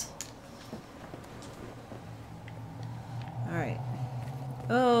 packs. Alright.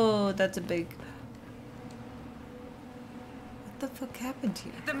 Oh, that's a big... What the fuck happened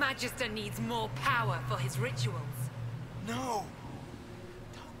here? The Magister needs more power for his rituals. No!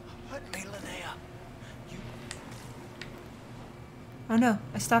 Don't hurt me, Linnea. Oh no,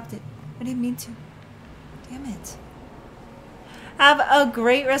 I stopped it. I didn't mean to. Damn it. Have a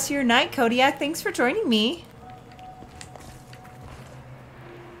great rest of your night, Kodiak. Thanks for joining me.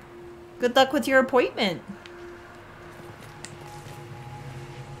 Good luck with your appointment.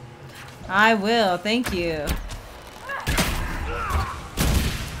 I will, thank you.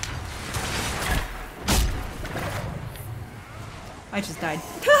 I just died.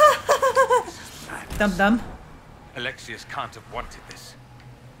 Dum dum. Alexius can't have wanted this.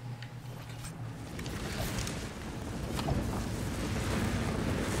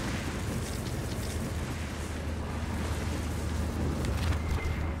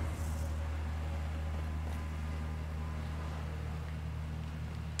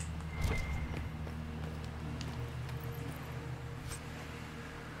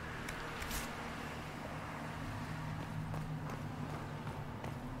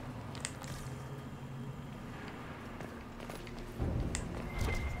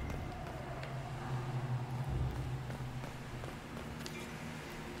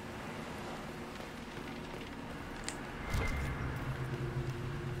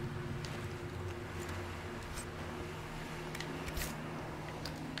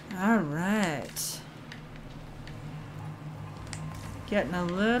 Alright. Getting a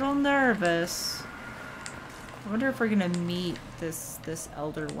little nervous. I wonder if we're gonna meet this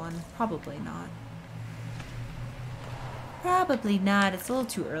elder one. Probably not. Probably not. It's a little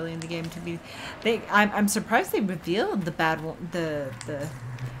too early in the game to be. I'm surprised they revealed the bad one, the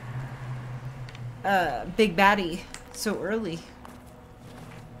big baddie so early.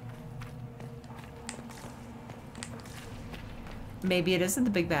 Maybe it isn't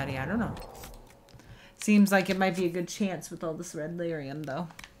the big baddie. I don't know. Seems like it might be a good chance with all this red lyrium, though.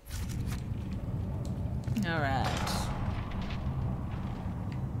 Alright.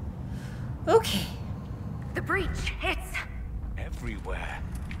 Okay. The breach hits everywhere.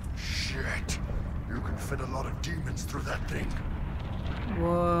 Shit. You can fit a lot of demons through that thing.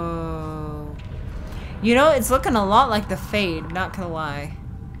 Whoa. You know, it's looking a lot like the Fade, not gonna lie.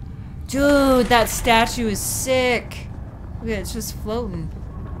 Dude, that statue is sick. Look at it, it's just floating.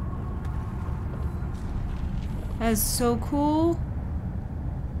 That is so cool.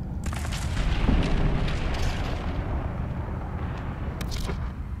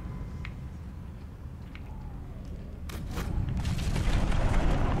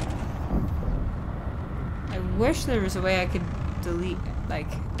 I wish there was a way I could delete like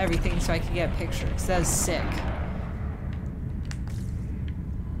everything so I could get a picture, because that is sick.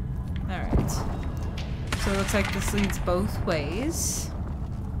 Alright. So it looks like this leads both ways.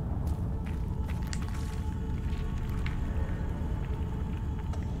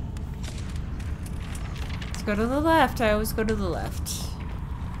 Let's go to the left. I always go to the left.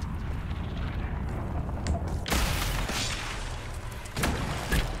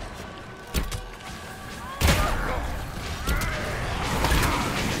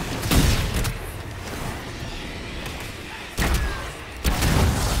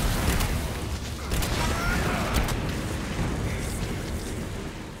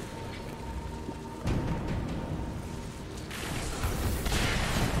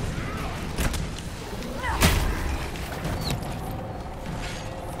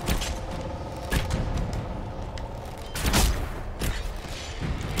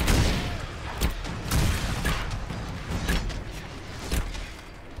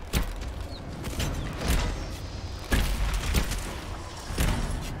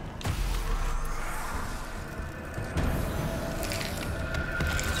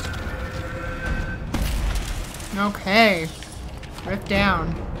 Okay. Rip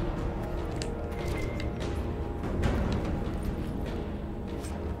down.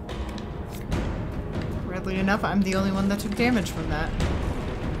 Red Ironically enough, I'm the only one that took damage from that.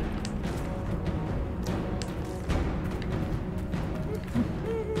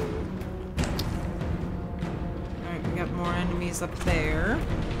 Alright, we got more enemies up there.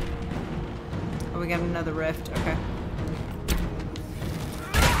 Oh, we got another rift. Okay.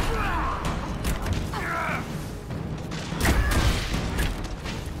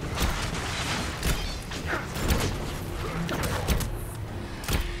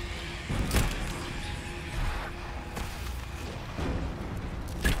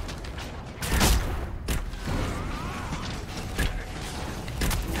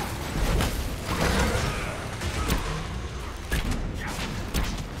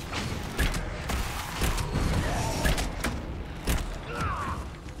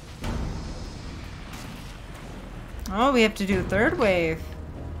 Oh, we have to do a third wave.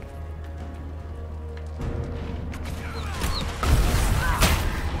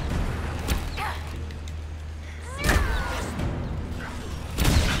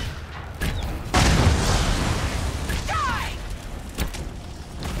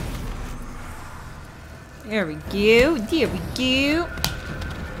 There we go. There we go.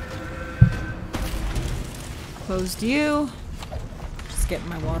 Closed you. Just getting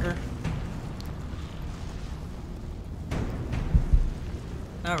my water.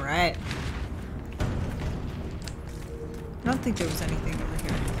 All right. I don't think there was anything over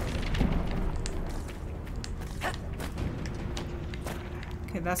here.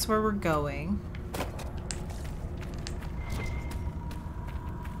 Okay, that's where we're going.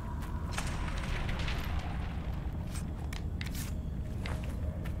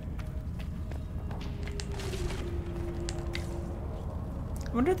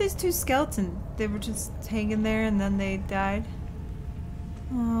 I wonder if these two skeletons, they were just hanging there and then they died.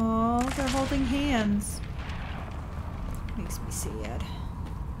 Oh, they're holding hands. Makes me sad.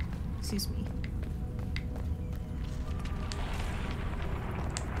 Excuse me.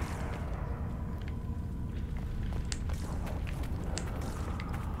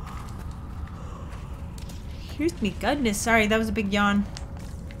 Excuse me, goodness, sorry, that was a big yawn.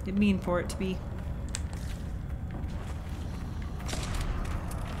 Didn't mean for it to be.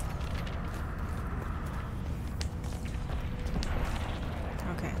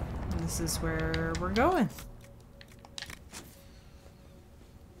 This is where we're going.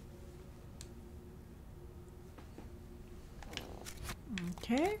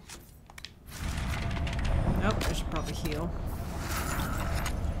 Okay. Nope, I should probably heal.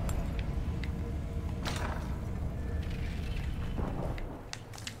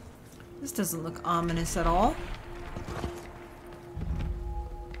 This doesn't look ominous at all.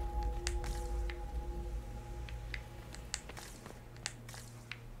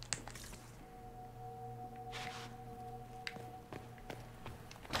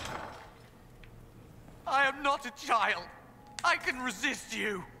 I am not a child. I can resist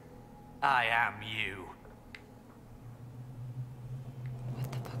you. I am you. What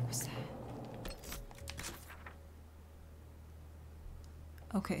the fuck was that?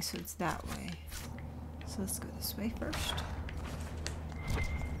 Okay, so it's that way. So let's go this way first.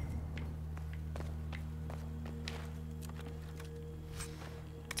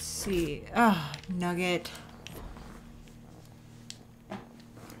 Let's see. Ah, nugget.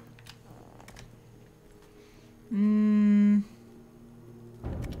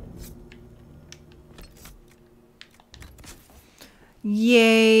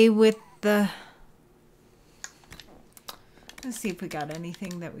 Yay with the... Let's see if we got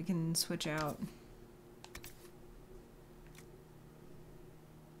anything that we can switch out.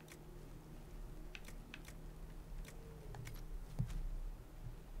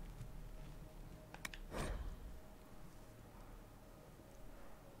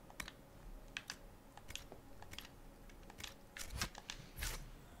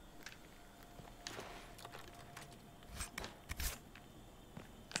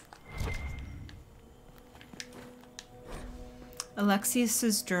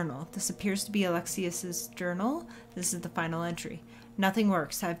 Alexius's journal. This appears to be Alexius's journal. This is the final entry. Nothing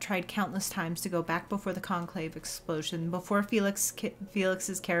works. I've tried countless times to go back before the Conclave explosion, before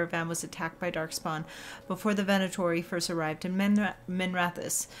Felix's caravan was attacked by Darkspawn, before the Venatori first arrived in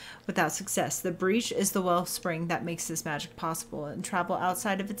Minrathous, without success. The breach is the wellspring that makes this magic possible, and travel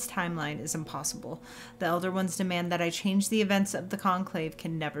outside of its timeline is impossible. The Elder One's demand that I change the events of the Conclave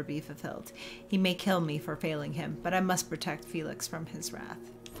can never be fulfilled. He may kill me for failing him, but I must protect Felix from his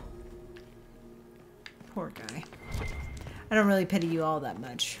wrath. Poor guy. I don't really pity you all that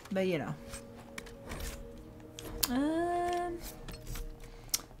much, but you know.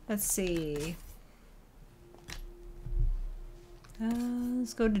 Let's see.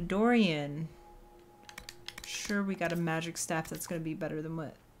 Let's go to Dorian. sure we got a magic staff that's going to be better than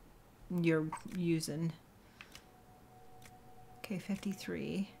what you're using. Okay,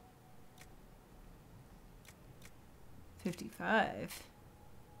 53. 55.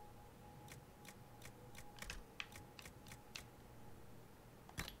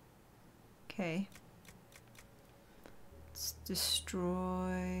 Okay. Let's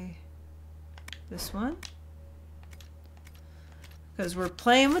destroy this one. Because we're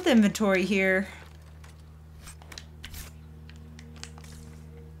playing with inventory here.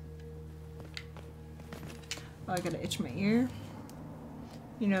 Oh, I gotta itch my ear.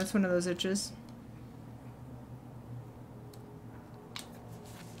 You know, it's one of those itches.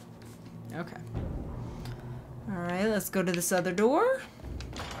 Okay. Alright, let's go to this other door.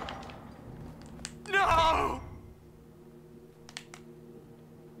 No!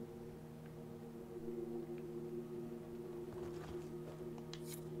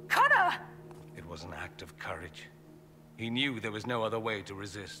 Connor! It was an act of courage. He knew there was no other way to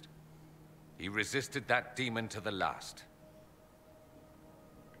resist. He resisted that demon to the last.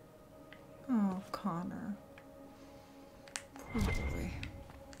 Oh, Connor. Poor boy.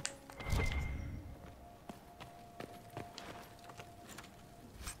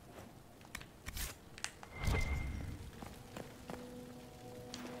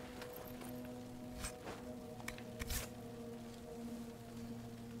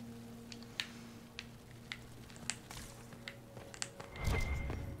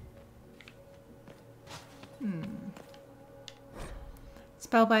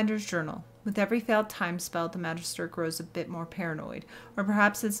 Spellbinder's Journal. With every failed time spell, the Magister grows a bit more paranoid. Or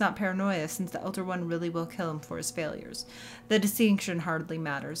perhaps it's not paranoia, since the Elder One really will kill him for his failures. The distinction hardly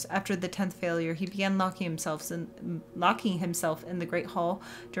matters. After the 10th failure, he began locking himself in the Great Hall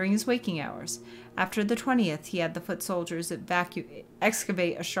during his waking hours. After the 20th, he had the foot soldiers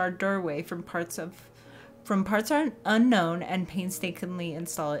excavate a shard doorway from parts unknown and painstakingly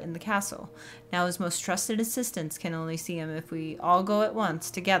install it in the castle. Now his most trusted assistants can only see him if we all go at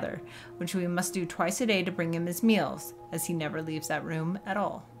once together, which we must do twice a day to bring him his meals, as he never leaves that room at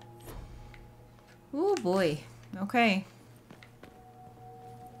all. Ooh boy. Okay.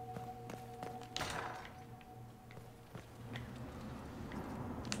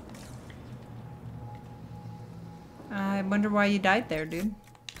 I wonder why you died there, dude.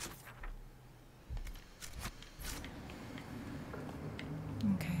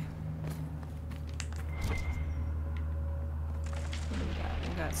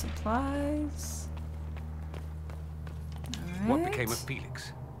 Supplies. All right. What became of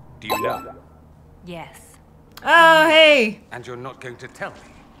Felix? Do you know? Yes. Oh, hey! And you're not going to tell me?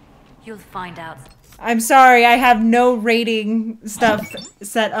 You'll find out. I'm sorry, I have no raiding stuff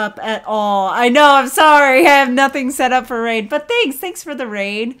set up at all. I know, I'm sorry, I have nothing set up for raid, but thanks for the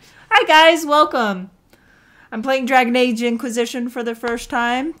raid. Hi guys, welcome. I'm playing Dragon Age Inquisition for the first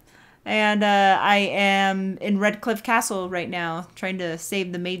time. And I am in Redcliffe Castle right now, trying to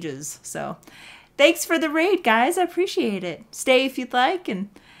save the mages. So, thanks for the raid, guys. I appreciate it. Stay if you'd like, and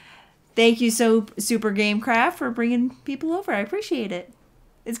thank you Super Gamecraft for bringing people over. I appreciate it.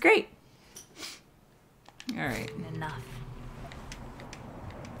 It's great. All right. Enough.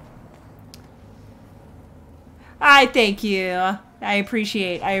 I thank you. I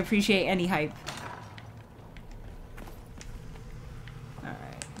appreciate any hype.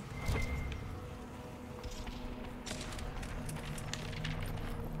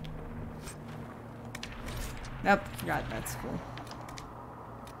 Nope, forgot. That's cool.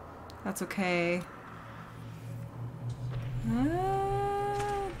 That's okay.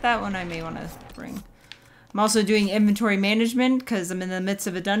 That one I may want to bring. I'm also doing inventory management because I'm in the midst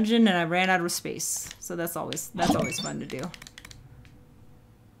of a dungeon and I ran out of space. So that's always fun to do.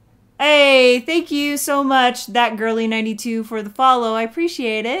 Hey, thank you so much, that girly92, for the follow. I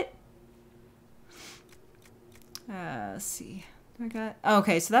appreciate it. Let's see. I got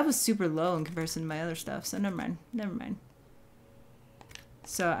okay, so that was super low in comparison to my other stuff, so never mind.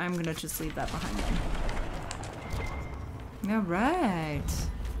 So I'm gonna just leave that behind then. Alright.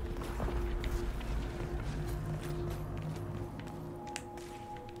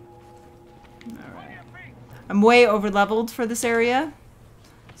 Alright. I'm way over leveled for this area,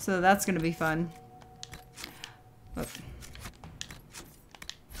 so that's gonna be fun. Oh.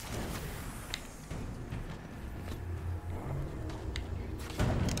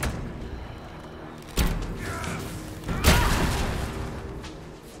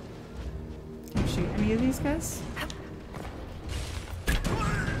 Any of these guys?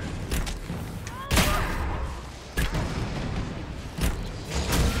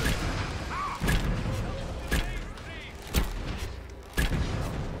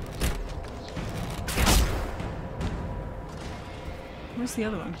 Where's the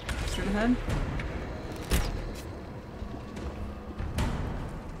other one? Straight ahead?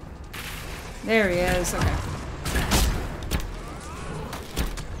 There he is. Okay.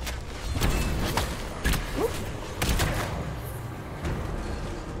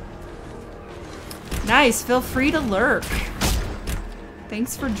 Nice. Feel free to lurk.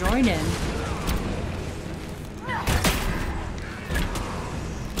 Thanks for joining.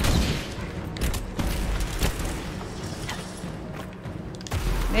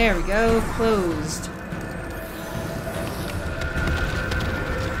 There we go. Closed.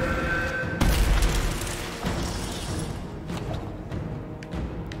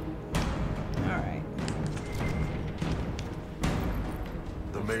 Alright.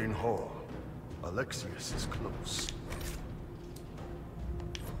 The main hall. Alexius is close.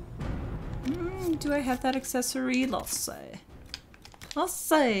 Do I have that accessory? Let's say. Let's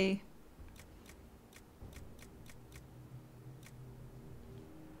say.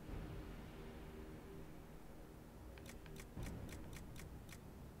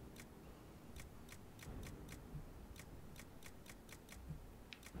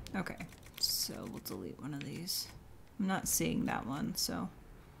 Okay, so we'll delete one of these. I'm not seeing that one, so.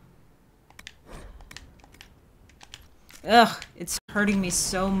 Ugh, it's hurting me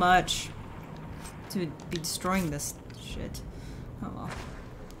so much to be destroying this shit. Oh well.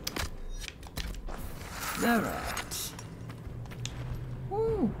 Alright.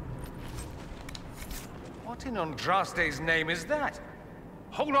 Woo! What in Andraste's name is that?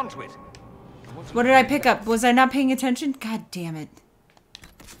 Hold on to it. What did I pick up? Was I not paying attention? God damn it.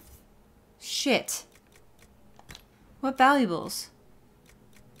 Shit. What valuables?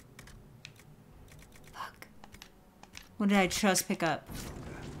 Fuck. What did I just pick up?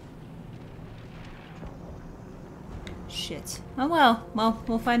 Shit. Oh well. Well,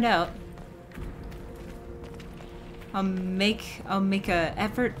 we'll find out. I'll make a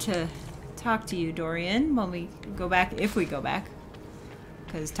effort to talk to you, Dorian, when we go back, if we go back.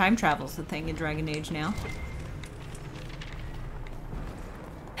 Because time travel's the thing in Dragon Age now.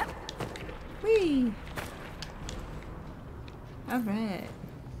 Whee! Alright.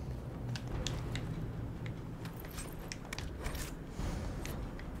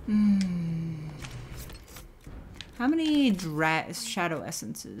 How many shadow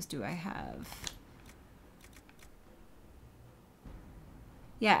essences do I have?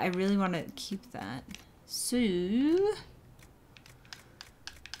 Yeah, I really want to keep that. So,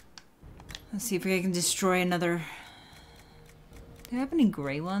 let's see if I can destroy another. Do I have any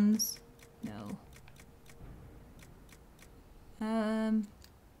gray ones? No.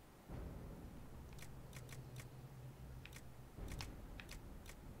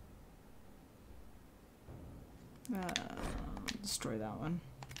 Destroy that one.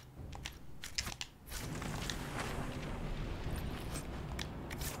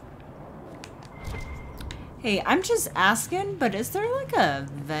 Hey, I'm just asking, but is there like a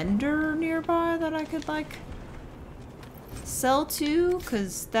vendor nearby that I could like sell to?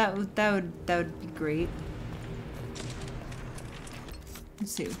 Cause that would be great.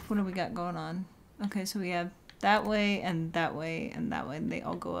 Let's see, what do we got going on? Okay, so we have that way and that way and that way, and they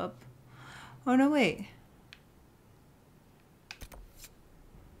all go up. Oh no, wait.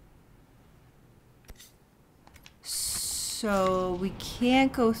 So we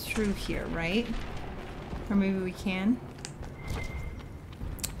can't go through here, right? Or maybe we can.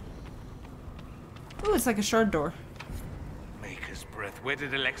 Ooh, it's like a shard door. Maker's breath. Where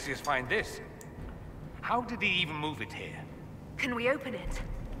did Alexius find this? How did he even move it here? Can we open it?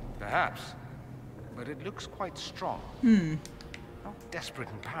 Perhaps. But it looks quite strong. How desperate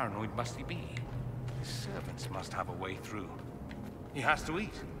and paranoid must he be? His servants must have a way through. He has to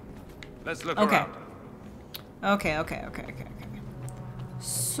eat. Let's look around. Okay.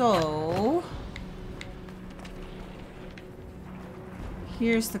 So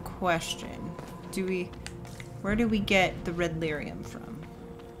here's the question. Where do we get the red lyrium from?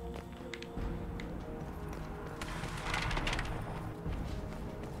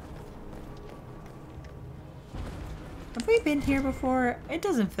 Have we been here before? It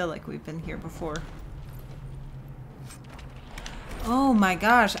doesn't feel like we've been here before. Oh my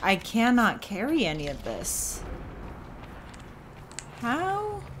gosh, I cannot carry any of this.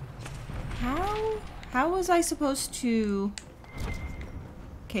 How was I supposed to...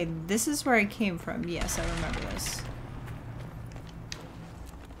 Okay, this is where I came from. Yes, I remember this.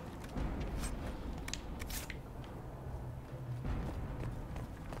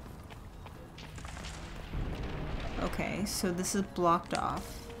 Okay, so this is blocked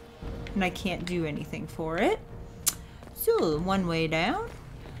off. And I can't do anything for it. So, one way down.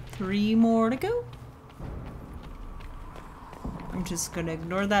 3 more to go. I'm just gonna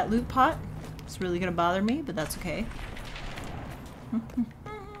ignore that loot pot. It's really gonna bother me, but that's okay.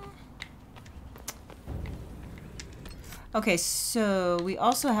 Okay, so we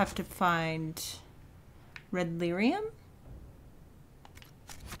also have to find red lyrium.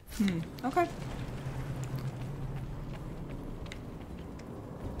 Okay.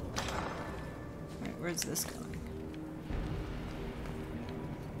 Alright, where's this going?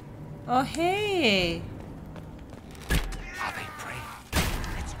 Oh, hey! Are they prey?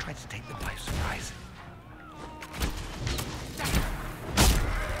 Let's try to take them by surprise.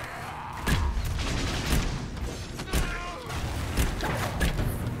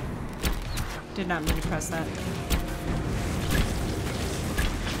 Did not mean to press that.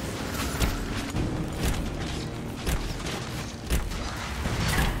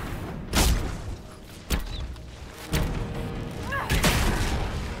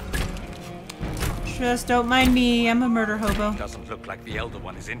 Just don't mind me, I'm a murder hobo. Doesn't look like the Elder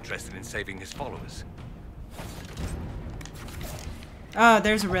One is interested in saving his followers. Oh,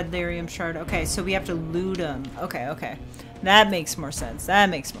 there's a red lyrium shard. Okay, so we have to loot them. Okay, okay. That makes more sense. That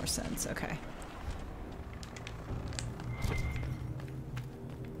makes more sense. Okay.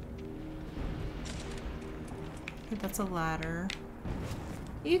 Okay, that's a ladder.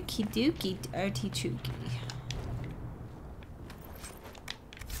 Ookie dookie artichokey.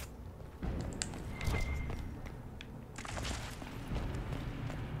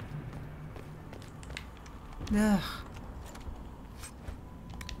 Ugh.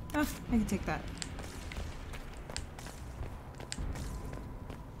 Oh, I can take that.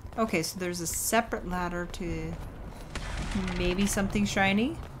 Okay, so there's a separate ladder to maybe something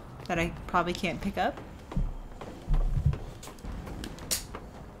shiny that I probably can't pick up.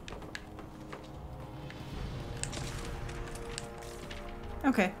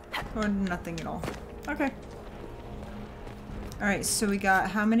 Okay, or nothing at all. Okay. Alright, so we got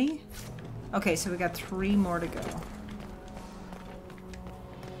how many? Okay, so we got 3 more to go.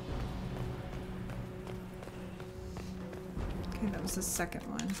 Okay, that was the second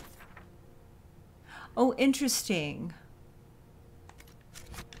one. Oh, interesting.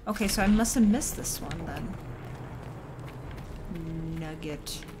 Okay, so I must have missed this one then.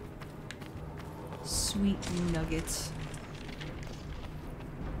 Nugget. Sweet nuggets.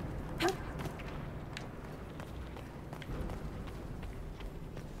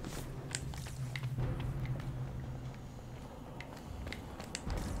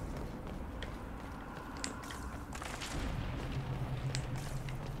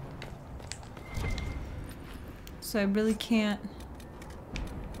 So I really can't...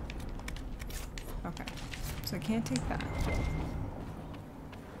 Okay. So I can't take that.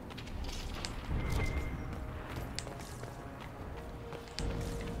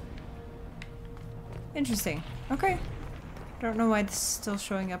 Interesting. Okay. Don't know why this is still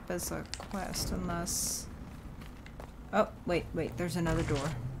showing up as a quest unless... Oh, wait, there's another door.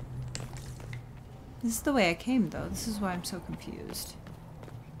 This is the way I came though. This is why I'm so confused.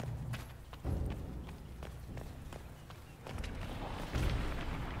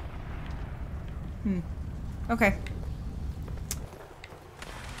 Okay.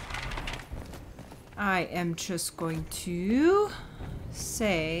 I am just going to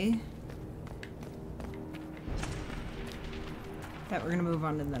say that we're going to move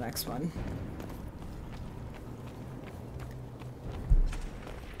on to the next one.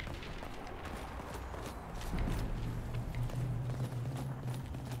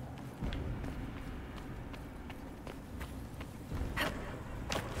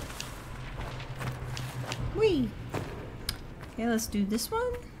 Okay, let's do this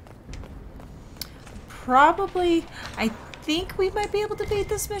one. Probably, I think we might be able to beat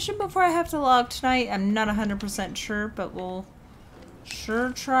this mission before I have to log tonight. I'm not 100% sure, but we'll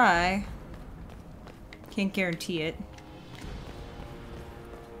sure try. Can't guarantee it.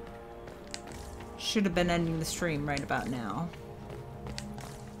 Should have been ending the stream right about now.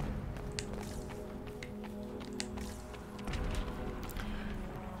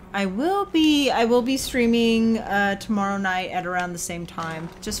 I will be streaming tomorrow night at around the same time,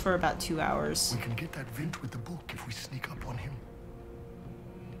 just for about 2 hours. We can get that vent with the book if we sneak up on him.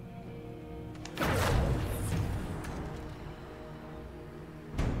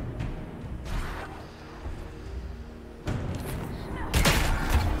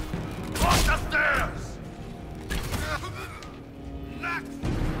 Off the stairs!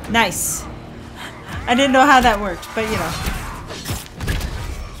 Nice. I didn't know how that worked, but you know.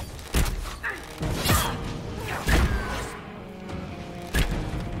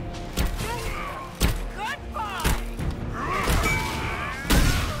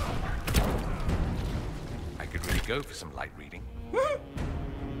 Go for some light reading.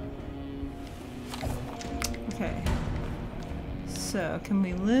 So, can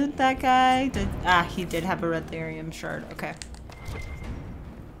we loot that guy? He did have a red lyrium shard. Okay.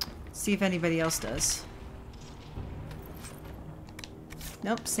 See if anybody else does.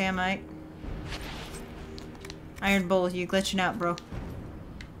 Nope, Samite. Iron Bull, you glitching out, bro.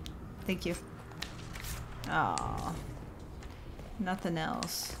 Thank you. Aw. Nothing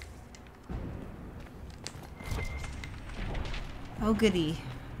else. Oh goody.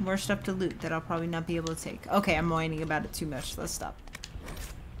 More stuff to loot that I'll probably not be able to take. Okay, I'm whining about it too much. Let's stop.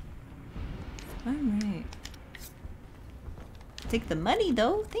 Alright. Take the money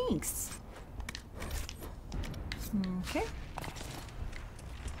though. Thanks. Okay.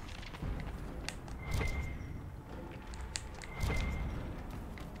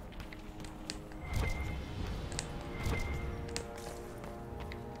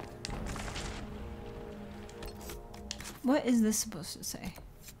 What is this supposed to say?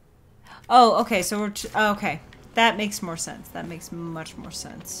 Oh, okay, so we're... okay. That makes more sense. That makes much more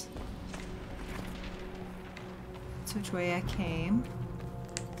sense. That's which way I came.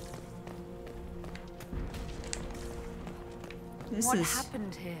 What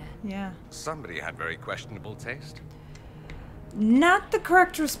happened here? Yeah. Somebody had very questionable taste. Not the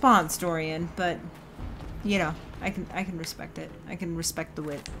correct response, Dorian, but... you know, I can respect it. I can respect the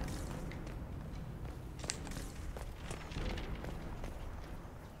wit.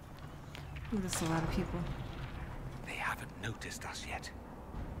 Ooh, that's a lot of people. They haven't noticed us yet.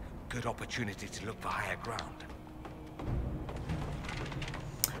 Good opportunity to look for higher ground.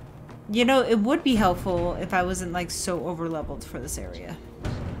 You know, it would be helpful if I wasn't like so over leveled for this area.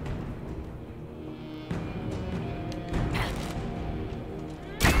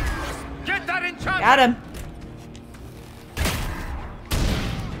 Get that enchanter! Got him.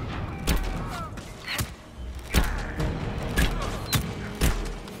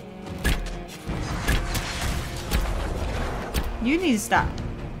 You need to stop.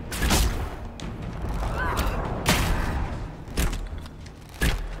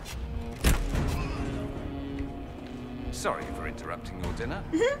 Sorry for interrupting your dinner.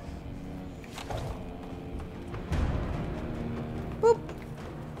 Boop.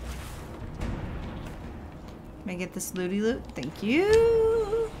 May I get this looty loot? Thank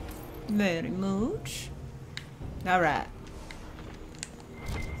you very much. Alright.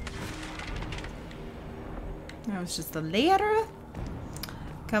 That was just a ladder.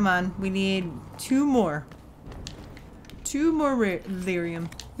 Come on, we need two more. Two more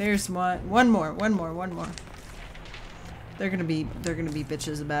lyrium. There's one. One more. They're gonna be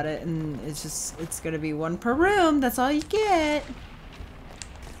bitches about it, and it's gonna be one per room. That's all you get.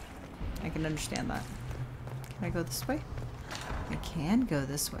 I can understand that. Can I go this way? I can go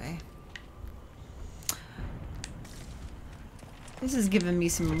this way. This is giving me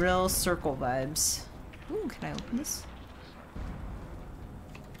some real circle vibes. Ooh, can I open this?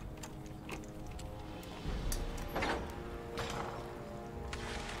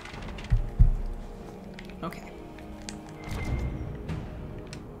 Okay.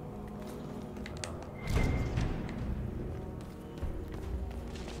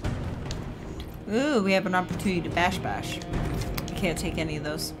 Ooh, we have an opportunity to bash. I can't take any of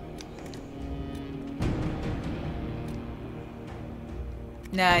those.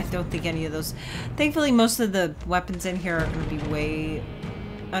 Nah, I don't think any of those. Thankfully, most of the weapons in here are going to be way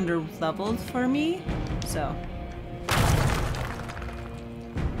under-leveled for me, so.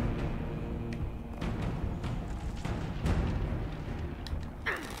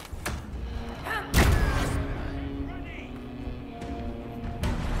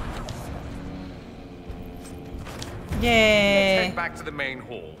 Yay! Let's head back to the main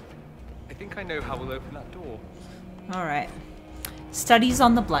hall. I think I know how we'll open that door. All right. Studies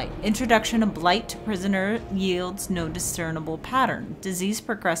on the blight. Introduction of blight to prisoner yields no discernible pattern. Disease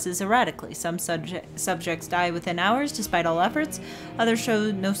progresses erratically. Some subjects die within hours despite all efforts. Others show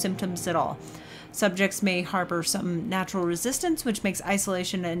no symptoms at all. Subjects may harbor some natural resistance, which makes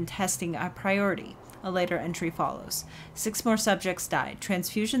isolation and testing a priority. A later entry follows. 6 more subjects died.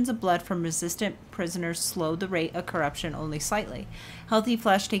 Transfusions of blood from resistant prisoners slowed the rate of corruption only slightly. Healthy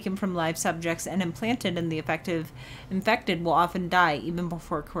flesh taken from live subjects and implanted in the infected will often die even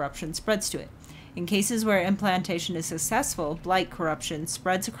before corruption spreads to it. In cases where implantation is successful, blight corruption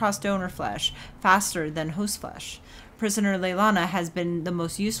spreads across donor flesh faster than host flesh. Prisoner Leilana has been the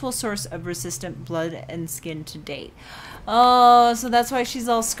most useful source of resistant blood and skin to date. Oh, so that's why she's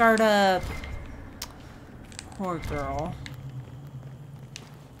all scarred up. Poor girl.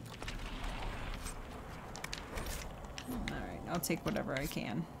 Alright, I'll take whatever I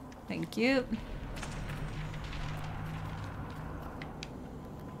can. Thank you.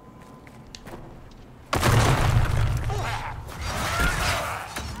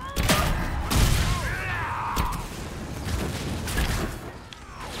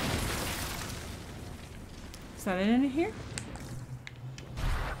 toilet in here?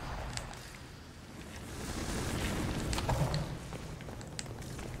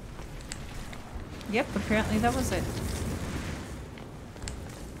 Yep, apparently that was it.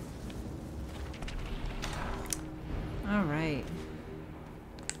 All right.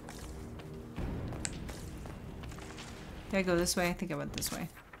 Did I go this way? I think I went this way.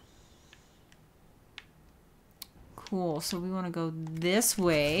 Cool, so we want to go this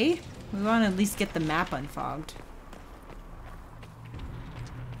way. We want to at least get the map unfogged.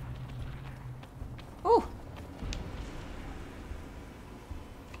 Oh!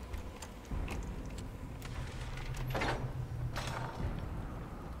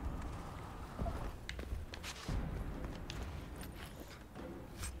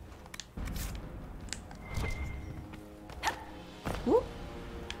 Ooh.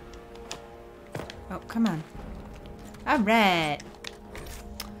 Oh, come on. All right.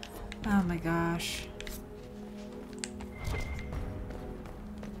 Oh my gosh.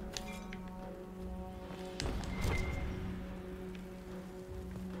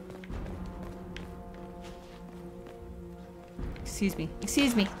 Excuse me.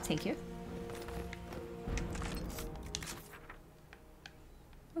 Excuse me. Thank you.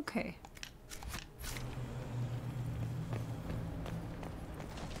 Okay.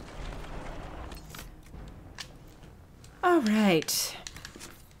 All right.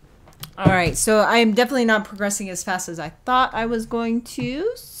 All right, so I'm definitely not progressing as fast as I thought I was going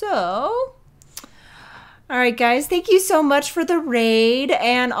to, so... All right, guys, thank you so much for the raid,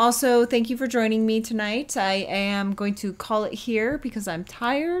 and also thank you for joining me tonight. I am going to call it here because I'm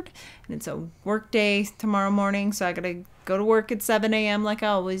tired, and it's a work day tomorrow morning, so I gotta go to work at 7 a.m. like I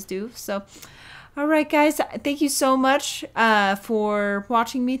always do, so... All right, guys, thank you so much for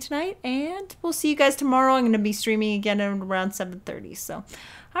watching me tonight, and we'll see you guys tomorrow. I'm going to be streaming again at around 7:30. So,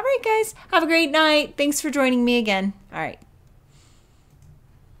 all right, guys, have a great night. Thanks for joining me again. All right.